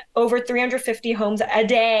 hit over 350 homes a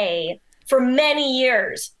day for many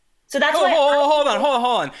years. So that's why. Hold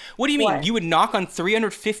on. What do you mean? What? You would knock on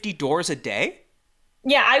 350 doors a day?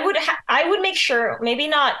 Yeah, I would make sure, maybe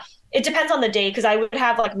not, it depends on the day, because I would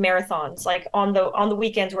have like marathons like on the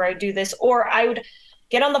weekends where I do this, or I would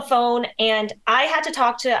get on the phone and I had to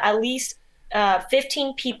talk to at least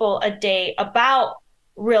 15 people a day about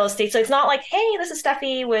real estate. So it's not like, hey, this is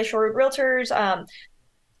Steffie with Short Realtors.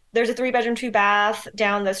 There's a 3-bedroom, 2-bath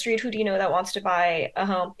down the street. Who do you know that wants to buy a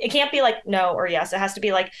home? It can't be like no or yes. It has to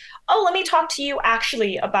be like, oh, let me talk to you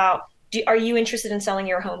actually about, are you interested in selling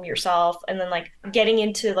your home yourself? And then like getting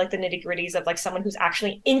into like the nitty gritties of like someone who's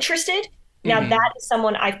actually interested. Now that is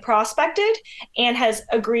someone I've prospected and has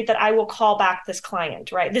agreed that I will call back this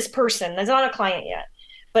client, right? This person that's not a client yet,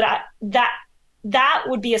 but that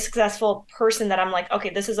would be a successful person that I'm like, okay,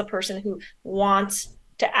 this is a person who wants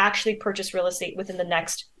to actually purchase real estate within the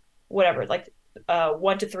next whatever, like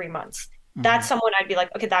 1 to 3 months. That's someone I'd be like,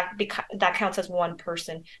 okay, that counts as one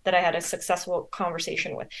person that I had a successful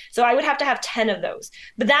conversation with. So I would have to have 10 of those.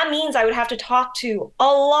 But that means I would have to talk to a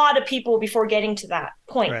lot of people before getting to that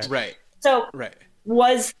point. Right. So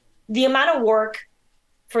was the amount of work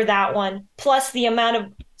for that one, plus the amount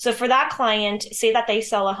of, so for that client, say that they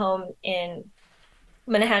sell a home in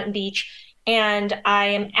Manhattan Beach, and I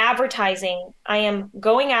am advertising, I am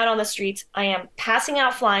going out on the streets, I am passing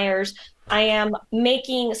out flyers, I am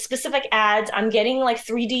making specific ads, I'm getting like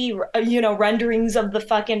 3D, renderings of the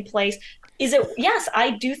fucking place. Yes,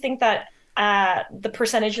 I do think that the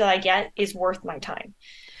percentage that I get is worth my time.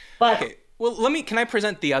 But okay, well, can I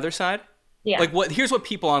present the other side? Yeah. Here's what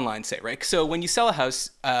people online say, right? So when you sell a house,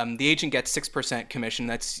 the agent gets 6% commission.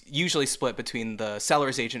 That's usually split between the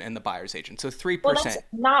seller's agent and the buyer's agent. So 3%. Well, that's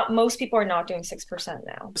not, most people are not doing 6%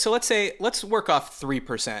 now. So let's work off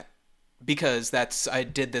 3%, because I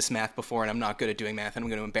did this math before and I'm not good at doing math and I'm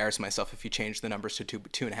going to embarrass myself if you change the numbers to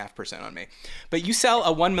 2.5% on me. But you sell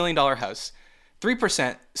a $1 million house,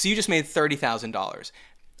 3%, so you just made $30,000.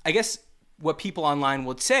 I guess what people online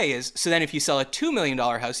would say is, so then if you sell a $2 million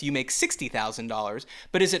house, you make $60,000.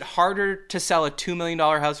 But is it harder to sell a $2 million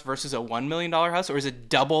house versus a $1 million house, or is it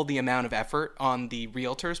double the amount of effort on the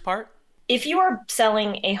realtor's part? If you are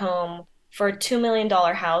selling a home for a $2 million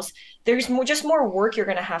house, there's just more work you're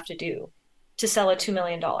going to have to do to sell a $2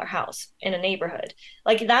 million house in a neighborhood.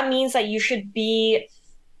 Like that means that you should be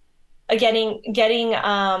getting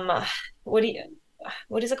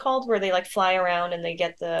what is it called, where they like fly around and they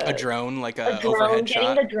get a drone, like a drone, overhead getting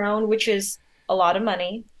shot. the drone, which is a lot of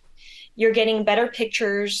money. You're getting better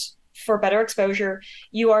pictures for better exposure.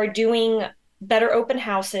 You are doing better open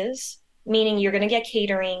houses, meaning you're going to get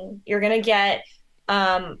catering. You're going to get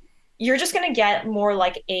you're just going to get more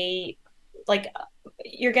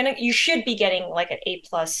you should be getting like an A+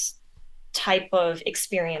 type of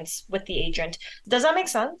experience with the agent. Does that make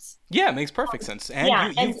sense? Yeah, it makes perfect sense.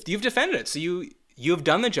 And you've defended it. So you've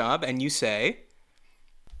done the job, and you say,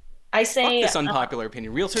 fuck this unpopular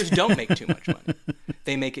opinion. Realtors don't make too much money.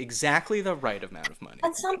 They make exactly the right amount of money.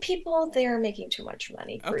 But some people, they are making too much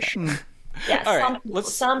money for sure. Yeah, all right,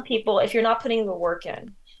 some people, if you're not putting the work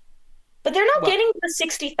in. But they're not getting the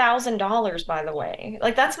 $60,000, by the way.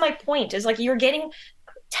 Like, that's my point, is like you're getting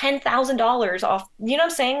 $10,000 off. You know what I'm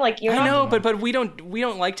saying? Like, I know, but we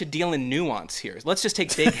don't like to deal in nuance here. Let's just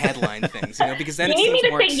take big headline things, because then you need me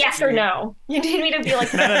to say yes or no. You need me to be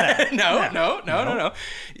like no.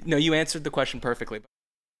 No, you answered the question perfectly.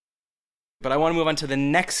 But I want to move on to the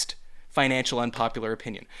next financial unpopular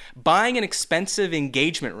opinion. Buying an expensive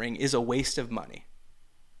engagement ring is a waste of money.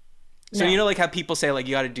 So like how people say like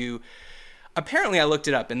you got to do. Apparently, I looked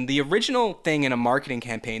it up, and the original thing in a marketing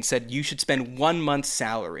campaign said you should spend 1 month's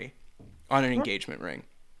salary on an engagement ring.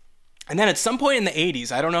 And then at some point in the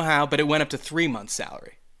 80s, I don't know how, but it went up to 3 months'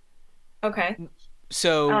 salary. Okay.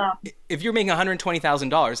 So if you're making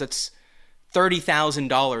 $120,000, that's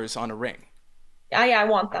 $30,000 on a ring. Yeah, I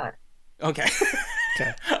want that. Okay.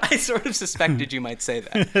 I sort of suspected you might say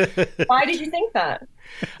that. Why did you think that?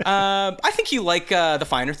 I think you like the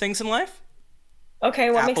finer things in life.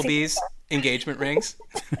 Okay, what makes you Applebee's, engagement rings.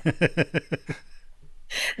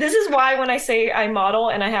 This is why when I say I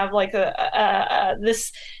model and I have like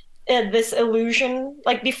this illusion,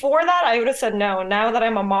 like before that I would have said no. Now that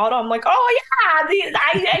I'm a model, I'm like, oh yeah,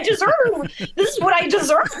 I deserve. This is what I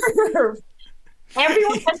deserve.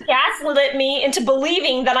 Everyone has gaslit me into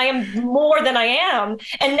believing that I am more than I am,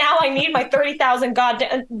 and now I need my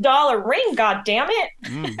 $30,000 ring. God damn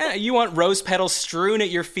it! You want rose petals strewn at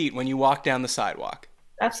your feet when you walk down the sidewalk.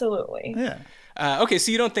 Absolutely. Yeah. Okay,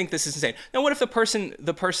 so you don't think this is insane. Now, what if the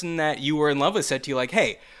person that you were in love with said to you, like,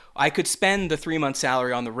 hey, I could spend the 3 month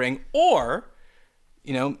salary on the ring, or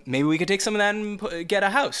maybe we could take some of that and get a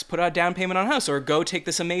house, put a down payment on a house, or go take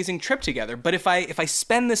this amazing trip together. But if I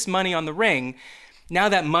spend this money on the ring, now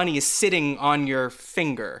that money is sitting on your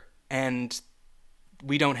finger and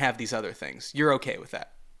we don't have these other things. You're okay with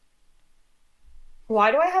that?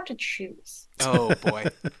 Why do I have to choose? Oh boy.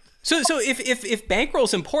 So if bankroll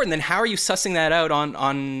is important, then how are you sussing that out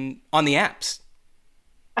on the apps?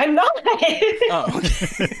 I'm not. Oh,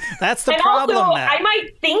 okay. That's the and problem. Also, Matt. I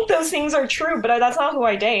might think those things are true, but that's not who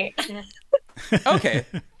I date. Okay,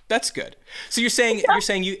 that's good. So you're saying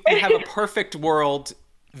you have a perfect world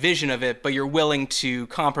vision of it, but you're willing to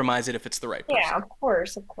compromise it if it's the right person. Yeah, of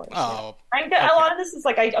course. Oh, yeah. okay. A lot of this is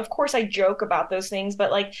like, of course I joke about those things,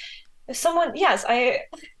 but like, if someone, yes,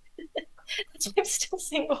 that's why I'm still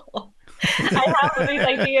single. I have these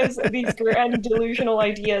ideas, these grand delusional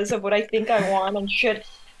ideas of what I think I want and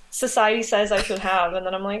society says I should have, and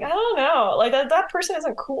then I'm like, I don't know, like that person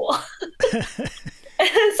isn't cool.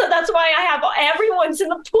 So that's why I have everyone's in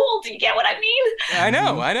the pool. Do you get what I mean? I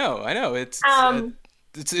know. It's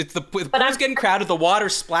the pool's getting crowded. The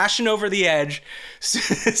water's splashing over the edge.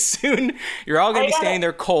 Soon you're all gonna be standing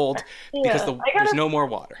there cold because there's no more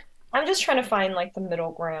water. I'm just trying to find like the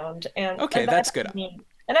middle ground, and okay, that's good.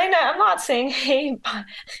 And I'm not saying, hey,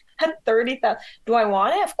 at 30,000, do I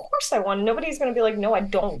want it? Of course I want it. Nobody's going to be like, no, I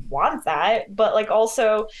don't want that. But like,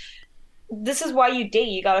 also, this is why you date.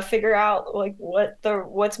 You got to figure out like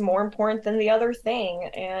what's more important than the other thing.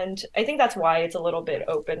 And I think that's why it's a little bit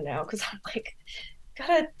open now, because I'm like,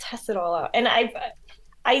 gotta test it all out. And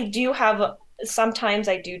I do have, sometimes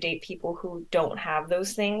I do date people who don't have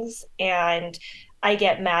those things, and I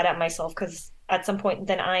get mad at myself because at some point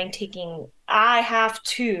then I have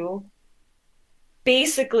to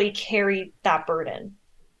basically carry that burden,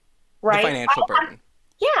 right? The financial burden.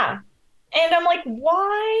 Yeah. And I'm like,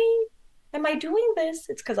 why am I doing this?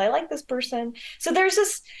 It's because I like this person. So there's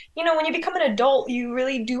this, when you become an adult, you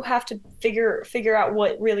really do have to figure out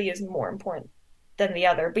what really is more important than the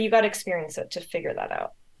other, but you got to experience it to figure that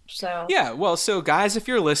out. So yeah, well, so guys, if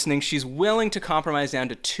you're listening, she's willing to compromise down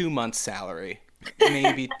to 2 months' salary.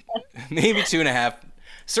 Maybe 2.5,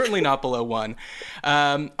 certainly not below 1.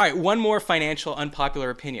 All right, one more financial unpopular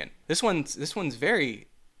opinion. This one's very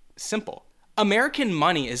simple. American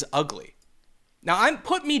money is ugly. Now,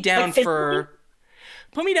 put me down for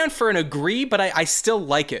an agree, but I still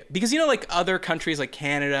like it because like other countries like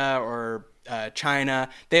Canada or China,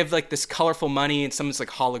 they have like this colorful money, and some is like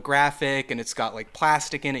holographic and it's got like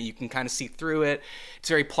plastic in it. You can kind of see through it. It's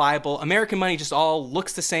very pliable. American money just all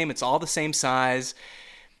looks the same. It's all the same size.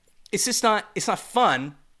 It's not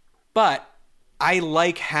fun, but I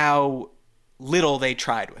like how little they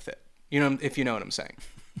tried with it. If you know what I'm saying.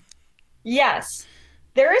 Yes.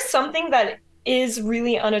 There is something that is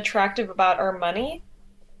really unattractive about our money,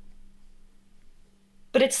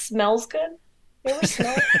 but it smells good. You ever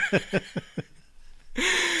smell it?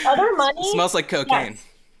 Other money it smells like cocaine.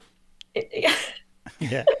 Yes.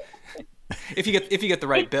 Yeah. If you get the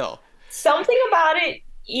right bill. Something about it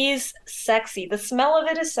is sexy. The smell of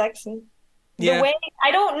it is sexy. Yeah. The way,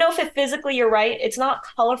 I don't know if physically you're right. It's not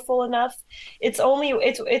colorful enough. It is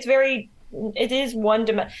one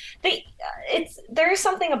dimension. There is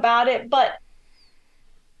something about it, but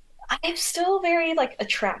I'm still very like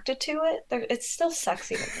attracted to it. It's still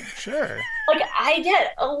sexy to me. Sure. Like I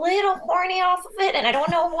get a little horny off of it, and I don't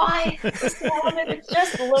know why. It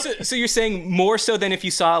just looks. So you're saying more so than if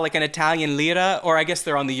you saw like an Italian lira, or I guess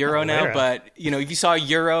they're on the euro now. Lira. But if you saw a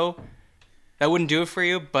euro, that wouldn't do it for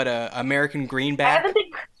you. But a American greenback. I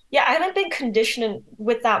haven't been conditioned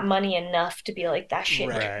with that money enough to be like that shit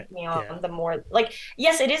Right. turns me on. Yeah. The more like,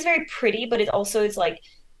 yes, it is very pretty, but it also is like,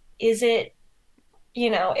 is it?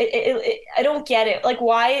 I don't get it. Like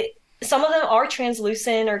why some of them are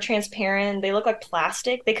translucent or transparent. They look like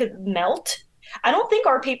plastic. They could melt. I don't think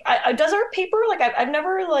our paper, does our paper, like I've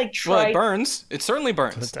never like tried. Well, it burns. It certainly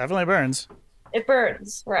burns. It definitely burns. It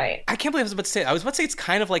burns, right. I can't believe I was about to say it. I was about to say it's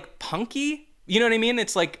kind of like punky. You know what I mean?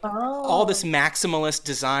 It's like all this maximalist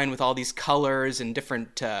design with all these colors and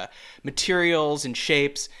different materials and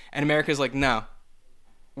shapes. And America's like, no.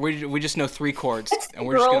 We just know 3 chords, and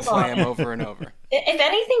we're just going to play them over and over. If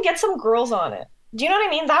anything, get some girls on it. Do you know what I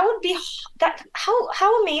mean? That would be that.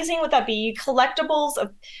 How amazing would that be? Collectibles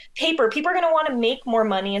of paper. People are going to want to make more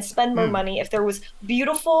money and spend more money if there was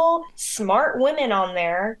beautiful, smart women on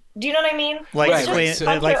there. Do you know what I mean?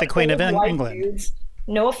 Like the Queen of England. Dudes.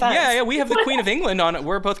 No offense. Yeah. We have the Queen of England on it.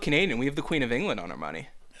 We're both Canadian. We have the Queen of England on our money.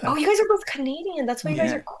 Oh, you guys are both Canadian. That's why you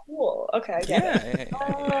guys are cool. Okay, I get it.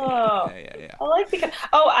 Yeah. I like the.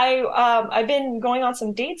 I've been going on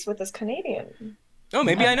some dates with this Canadian. Oh,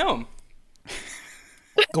 maybe I know him.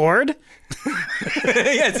 Gord?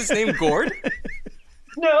 Yeah, is his name Gord?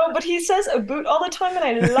 No, but he says a boot all the time, and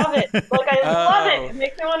I love it. Like, I love it. It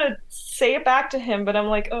makes me want to say it back to him, but I'm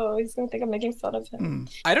like, oh, he's going to think I'm making fun of him.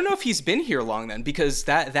 I don't know if he's been here long then, because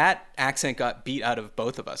that accent got beat out of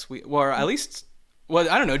both of us. Or at least, well,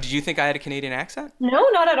 I don't know. Did you think I had a Canadian accent? No,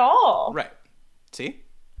 not at all. Right. See?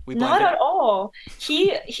 We Not blended. at all.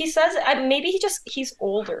 He says maybe he's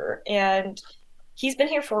older and he's been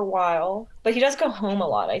here for a while, but he does go home a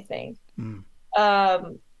lot, I think.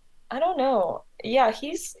 I don't know. Yeah,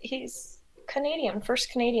 he's Canadian, first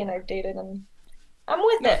Canadian I've dated, and I'm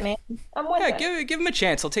with it, man. I'm with it. Yeah, give him a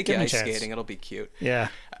chance. He'll take you ice skating. It'll be cute. Yeah.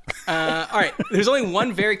 All right. There's only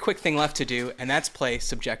one very quick thing left to do, and that's play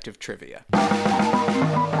subjective trivia.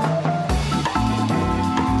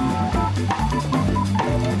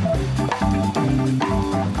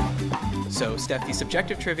 So, Steffi,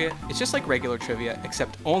 subjective trivia, it's just like regular trivia,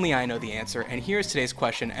 except only I know the answer. And here's today's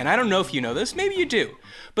question, and I don't know if you know this, maybe you do,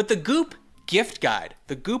 but the Goop gift guide,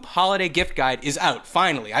 the Goop holiday gift guide is out,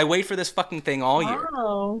 finally. I wait for this fucking thing all year.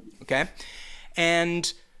 Wow. Okay?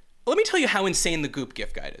 And let me tell you how insane the Goop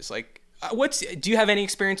gift guide is. Like, do you have any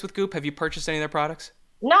experience with Goop? Have you purchased any of their products?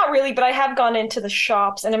 Not really, but I have gone into the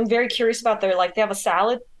shops, and I'm very curious about they have a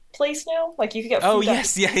salad place now. Like, you can get food. Oh,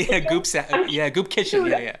 yes. Yeah. Goop Goop Kitchen.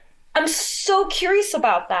 Dude, Yeah. I'm so curious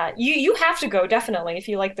about that. You have to go, definitely, if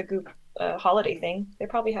you like the Goop holiday thing. They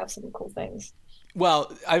probably have some cool things.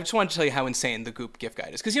 Well, I just wanted to tell you how insane the Goop gift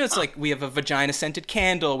guide is. Because, it's like we have a vagina-scented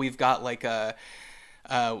candle. We've got like there's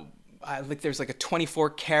like a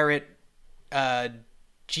 24-karat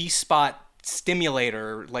G-spot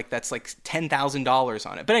stimulator. Like that's like $10,000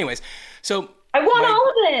 on it. But anyways, so... I want all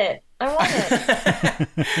of it. I want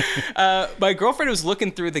it. My girlfriend was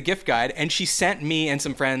looking through the gift guide, and she sent me and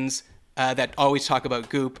some friends that always talk about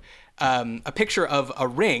Goop a picture of a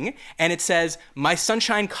ring, and it says, "My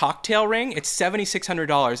Sunshine Cocktail Ring." It's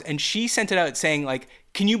 $7,600, and she sent it out saying, like,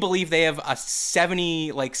 can you believe they have a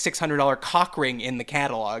 $600 cock ring in the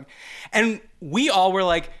catalog? And we all were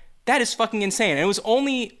like, that is fucking insane. And it was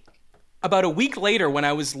only about a week later when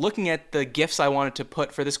I was looking at the gifts I wanted to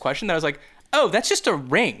put for this question that I was like, oh, that's just a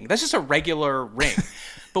ring. That's just a regular ring.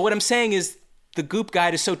 But what I'm saying is the Goop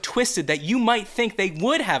guide is so twisted that you might think they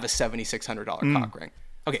would have a $7,600 cock ring.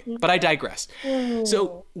 Okay, but I digress.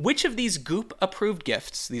 So which of these Goop-approved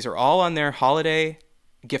gifts, these are all on their holiday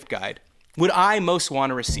gift guide, would I most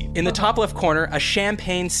want to receive? In the top left corner, a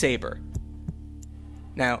champagne saber.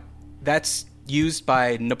 Now, that's used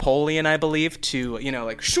by Napoleon, I believe, to,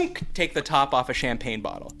 shunk, take the top off a champagne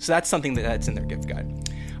bottle. So that's something that's in their gift guide.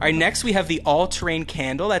 All right, next we have the all-terrain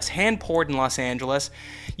candle that's hand-poured in Los Angeles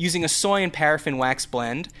using a soy and paraffin wax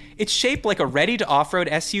blend. It's shaped like a ready-to-off-road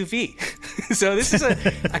SUV. So this is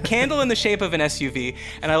a candle in the shape of an SUV,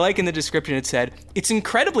 and I like in the description it said, it's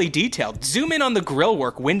incredibly detailed. Zoom in on the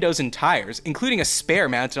grillwork, windows, and tires, including a spare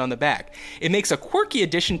mounted on the back. It makes a quirky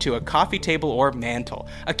addition to a coffee table or mantle.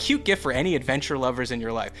 A cute gift for any adventure lovers in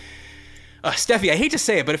your life. Steffi, I hate to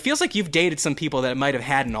say it, but it feels like you've dated some people that might have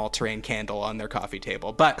had an all-terrain candle on their coffee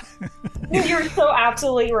table, but... You're so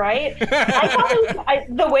absolutely right. I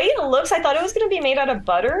thought the way it looks, I thought it was going to be made out of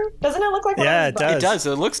butter. Doesn't it look like Yeah, it does. It does.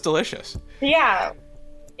 It looks delicious. Yeah.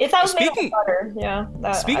 If that was made out of butter,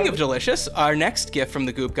 yeah. Speaking of delicious, our next gift from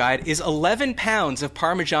the Goop Guide is 11 pounds of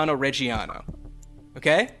Parmigiano Reggiano.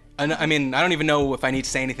 Okay? I mean, I don't even know if I need to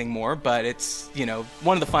say anything more, but it's,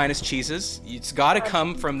 one of the finest cheeses. It's got to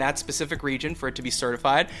come from that specific region for it to be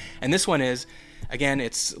certified. And this one is, again,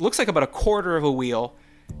 it looks like about a quarter of a wheel,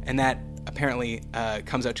 and that apparently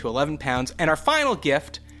comes out to 11 pounds. And our final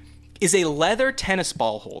gift is a leather tennis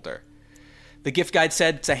ball holder. The gift guide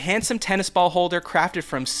said it's a handsome tennis ball holder crafted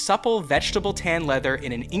from supple vegetable tan leather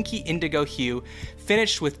in an inky indigo hue,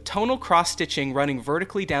 finished with tonal cross-stitching running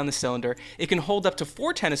vertically down the cylinder. It can hold up to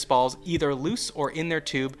 4 tennis balls, either loose or in their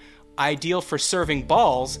tube, ideal for serving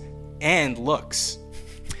balls and looks.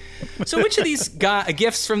 So which of these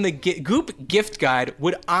gifts from the Goop gift guide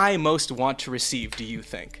would I most want to receive, do you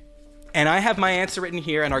think? And I have my answer written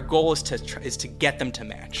here, and our goal is to get them to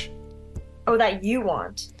match. Oh, that you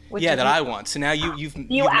want. Yeah, that I want. So now you've met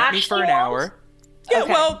me for an hour. Yeah,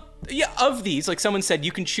 okay. Well, yeah, of these, like someone said,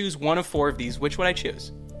 you can choose one of 4 of these. Which would I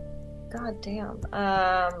choose? God damn.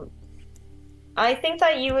 I think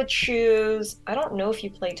that you would choose, I don't know if you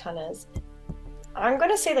play tennis. I'm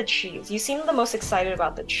going to say the cheese. You seem the most excited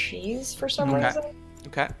about the cheese for some reason.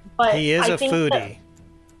 Okay. But he is a foodie.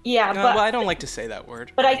 Yeah, but... Well, I don't like to say that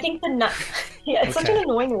word. But I think the nut... Yeah, it's such an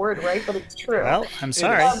annoying word, right? But it's true. Well, I'm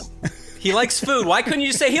sorry. He likes food. Why couldn't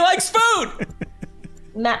you say he likes food?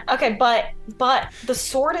 Okay, but the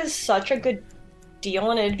sword is such a good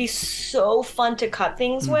deal and it'd be so fun to cut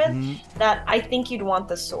things with that I think you'd want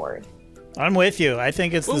the sword. I'm with you. I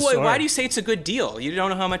think it's the sword. Why do you say it's a good deal? You don't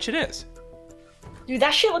know how much it is. Dude,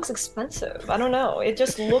 that shit looks expensive. I don't know. It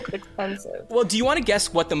just looks expensive. Well, do you want to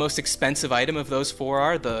guess what the most expensive item of those four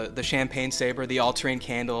are? The champagne saber, the all-terrain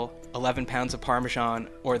candle, 11 pounds of Parmesan,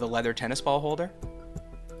 or the leather tennis ball holder?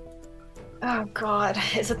 Oh, God.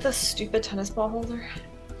 Is it the stupid tennis ball holder?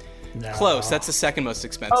 No. Close. That's the second most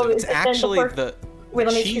expensive. It's actually the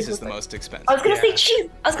cheese is the most expensive. I was going to say cheese.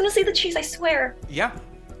 I was going to say the cheese, I swear. Yeah.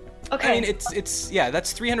 Okay. I mean, that's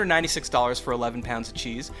 $396 for 11 pounds of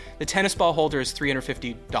cheese. The tennis ball holder is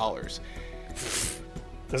 $350.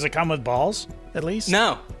 Does it come with balls, at least?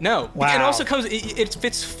 No. Wow. It also comes, it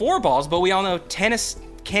fits 4 balls, but we all know tennis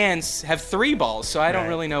cans have 3 balls, so I don't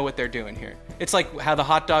really know what they're doing here. It's like how the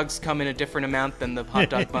hot dogs come in a different amount than the hot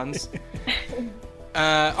dog buns.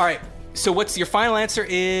 All right, so what's your final answer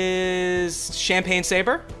is champagne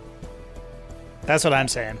saber? That's what I'm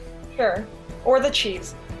saying. Sure. Or the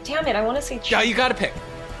cheese. Damn it, I want to say cheese. No, you gotta pick.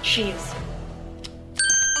 Cheese.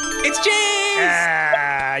 It's cheese!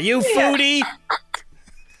 Ah, you foodie!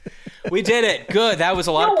 We did it. Good. That was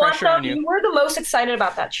a lot of pressure on you. You were the most excited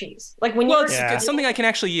about that cheese. Like when you were... It's something I can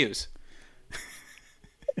actually use.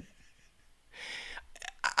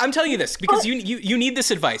 I'm telling you this because you need this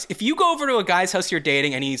advice. If you go over to a guy's house you're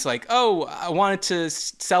dating and he's like, oh, I wanted to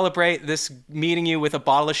celebrate this meeting you with a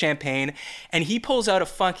bottle of champagne, and he pulls out a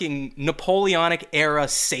fucking Napoleonic era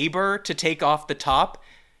saber to take off the top,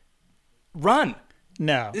 run.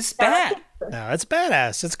 No. It's bad. No, it's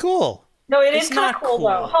badass. It's cool. No, it's kind of cool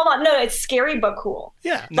though. Hold on. No, it's scary but cool.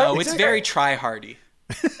 Yeah. No, it's very try-hardy.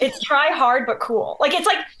 It's try hard but cool. Like it's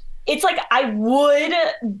like I would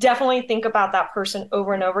definitely think about that person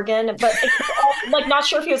over and over again, but like not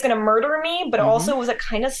sure if he was going to murder me, but also was it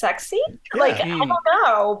kind of sexy? Yeah. Like I don't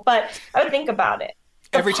know, but I would think about it.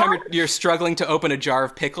 Every time you're struggling to open a jar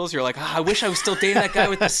of pickles, you're like, I wish I was still dating that guy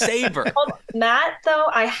with the saber. Matt, though,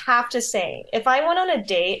 I have to say, if I went on a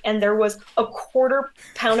date and there was a 1/4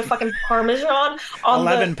 pound of fucking Parmesan on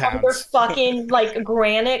the fucking like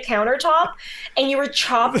granite countertop, and you were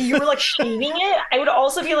like shaving it, I would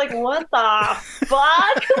also be like, what the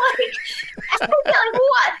fuck? like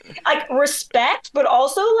what? Like respect, but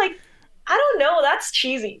also like, I don't know. That's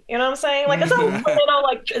cheesy. You know what I'm saying? Like, it's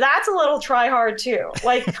that's a little try hard too.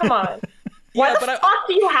 Like, come on. Why the fuck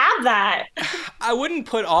do you have that? I wouldn't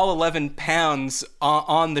put all 11 pounds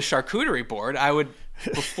on the charcuterie board. I would,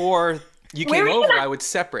 before you came over, I would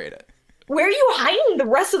separate it. Where are you hiding the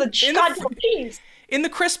rest of the cheese? In the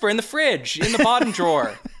crisper, in the fridge, in the bottom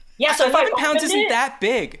drawer. Yeah, so 11 pounds isn't that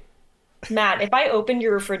big. Matt, if I opened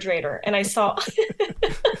your refrigerator and I saw...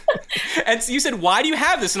 And you said, why do you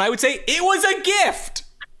have this? And I would say, it was a gift!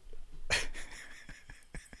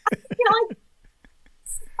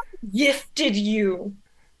 Gifted you.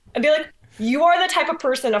 I'd be like, you are the type of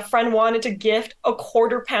person a friend wanted to gift a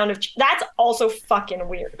 1/4 pound of... That's also fucking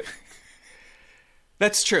weird.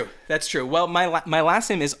 That's true. Well, my last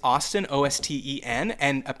name is Osten, Osten,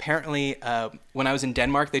 and apparently when I was in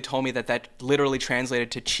Denmark, they told me that literally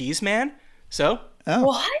translated to cheese man. So,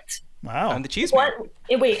 what? Wow, I'm the cheese man.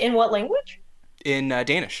 Wait, in what language? In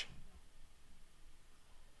Danish.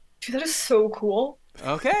 Dude, that is so cool.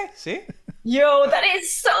 Okay, see? Yo, that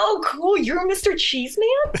is so cool. You're Mr. Cheese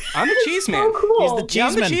Man? I'm the cheese man. So cool. He's the cheese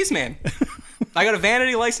I'm the cheese man. I got a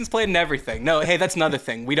vanity license plate and everything. No, hey, that's another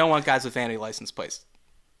thing. We don't want guys with vanity license plates.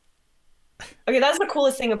 Okay, that's the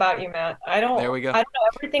coolest thing about you, Matt. There we go. I don't know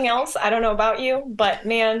everything else. I don't know about you, but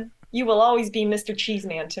man, you will always be Mr. Cheese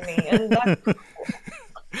Man to me. And that's cool.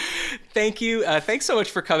 Thank you. Thanks so much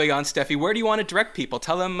for coming on, Steffie. Where do you want to direct people?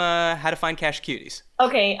 Tell them how to find Cash Cuties.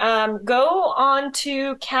 Okay, go on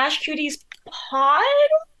to Cash Cuties Pod.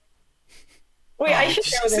 Wait, I should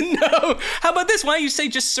know this. No. How about this? Why don't you say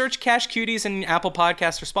just search Cash Cuties in Apple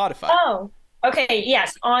Podcasts or Spotify? Oh, okay.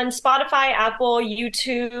 Yes, on Spotify, Apple,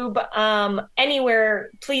 YouTube, anywhere.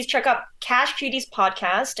 Please check out Cash Cuties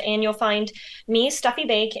Podcast, and you'll find me, Steffie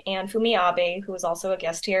Baik, and Fumi Abe, who is also a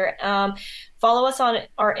guest here. Follow us on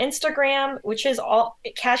our Instagram, which is all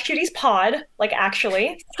Cash Cuties Pod, like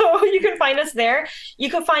actually. So you can find us there.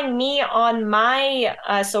 You can find me on my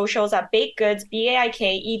socials at Baked Goods,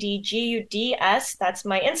 BAIKEDGUDS. That's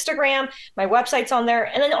my Instagram. My website's on there.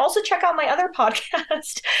 And then also check out my other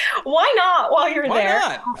podcast. Why not while you're there?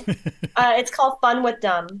 Why not? It's called Fun with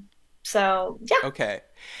Dumb. So, yeah. Okay.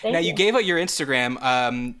 Now, you gave out your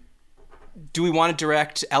Instagram. Do we want to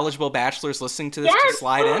direct eligible bachelors listening to this to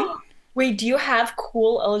slide in? Wait, do you have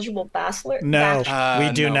cool eligible bachelor? No,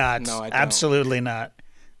 we do not. No, I don't. Absolutely not.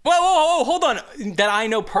 Whoa, hold on. That I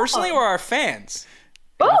know personally or our fans?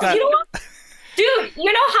 Both. You know what? Dude,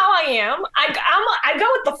 you know how I am. I go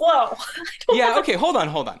with the flow. Yeah. Okay. Hold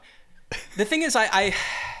on. The thing is, I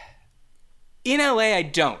in LA, I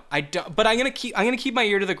don't. But I'm gonna keep my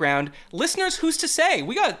ear to the ground. Listeners, who's to say?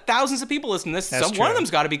 We got thousands of people listening to this. One of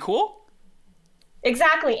them's got to be cool.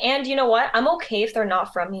 Exactly. And you know what? I'm okay if they're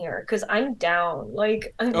not from here because I'm down.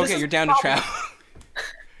 Like, okay, you're down to travel.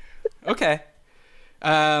 Okay.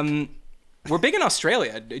 We're big in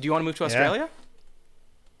Australia. Do you want to move to Australia?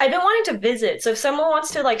 I've been wanting to visit. So if someone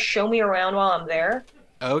wants to like show me around while I'm there.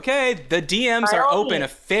 Okay, the DMs are open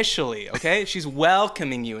officially, okay? She's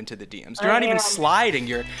welcoming you into the DMs. You're not even sliding.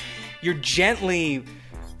 You're gently,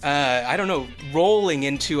 I don't know, rolling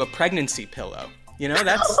into a pregnancy pillow. You know,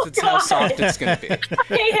 that's how soft it's going to be.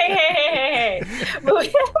 Hey.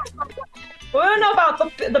 We don't know about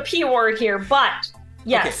the P word here, but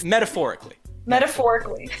yes. Okay,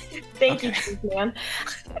 metaphorically. Thank you, man.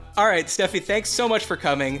 All right, Steffi, thanks so much for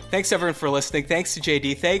coming. Thanks, everyone, for listening. Thanks to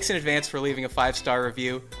JD. Thanks in advance for leaving a 5-star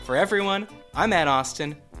review. For everyone, I'm Matt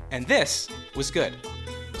Austin, and this was good.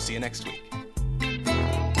 See you next week.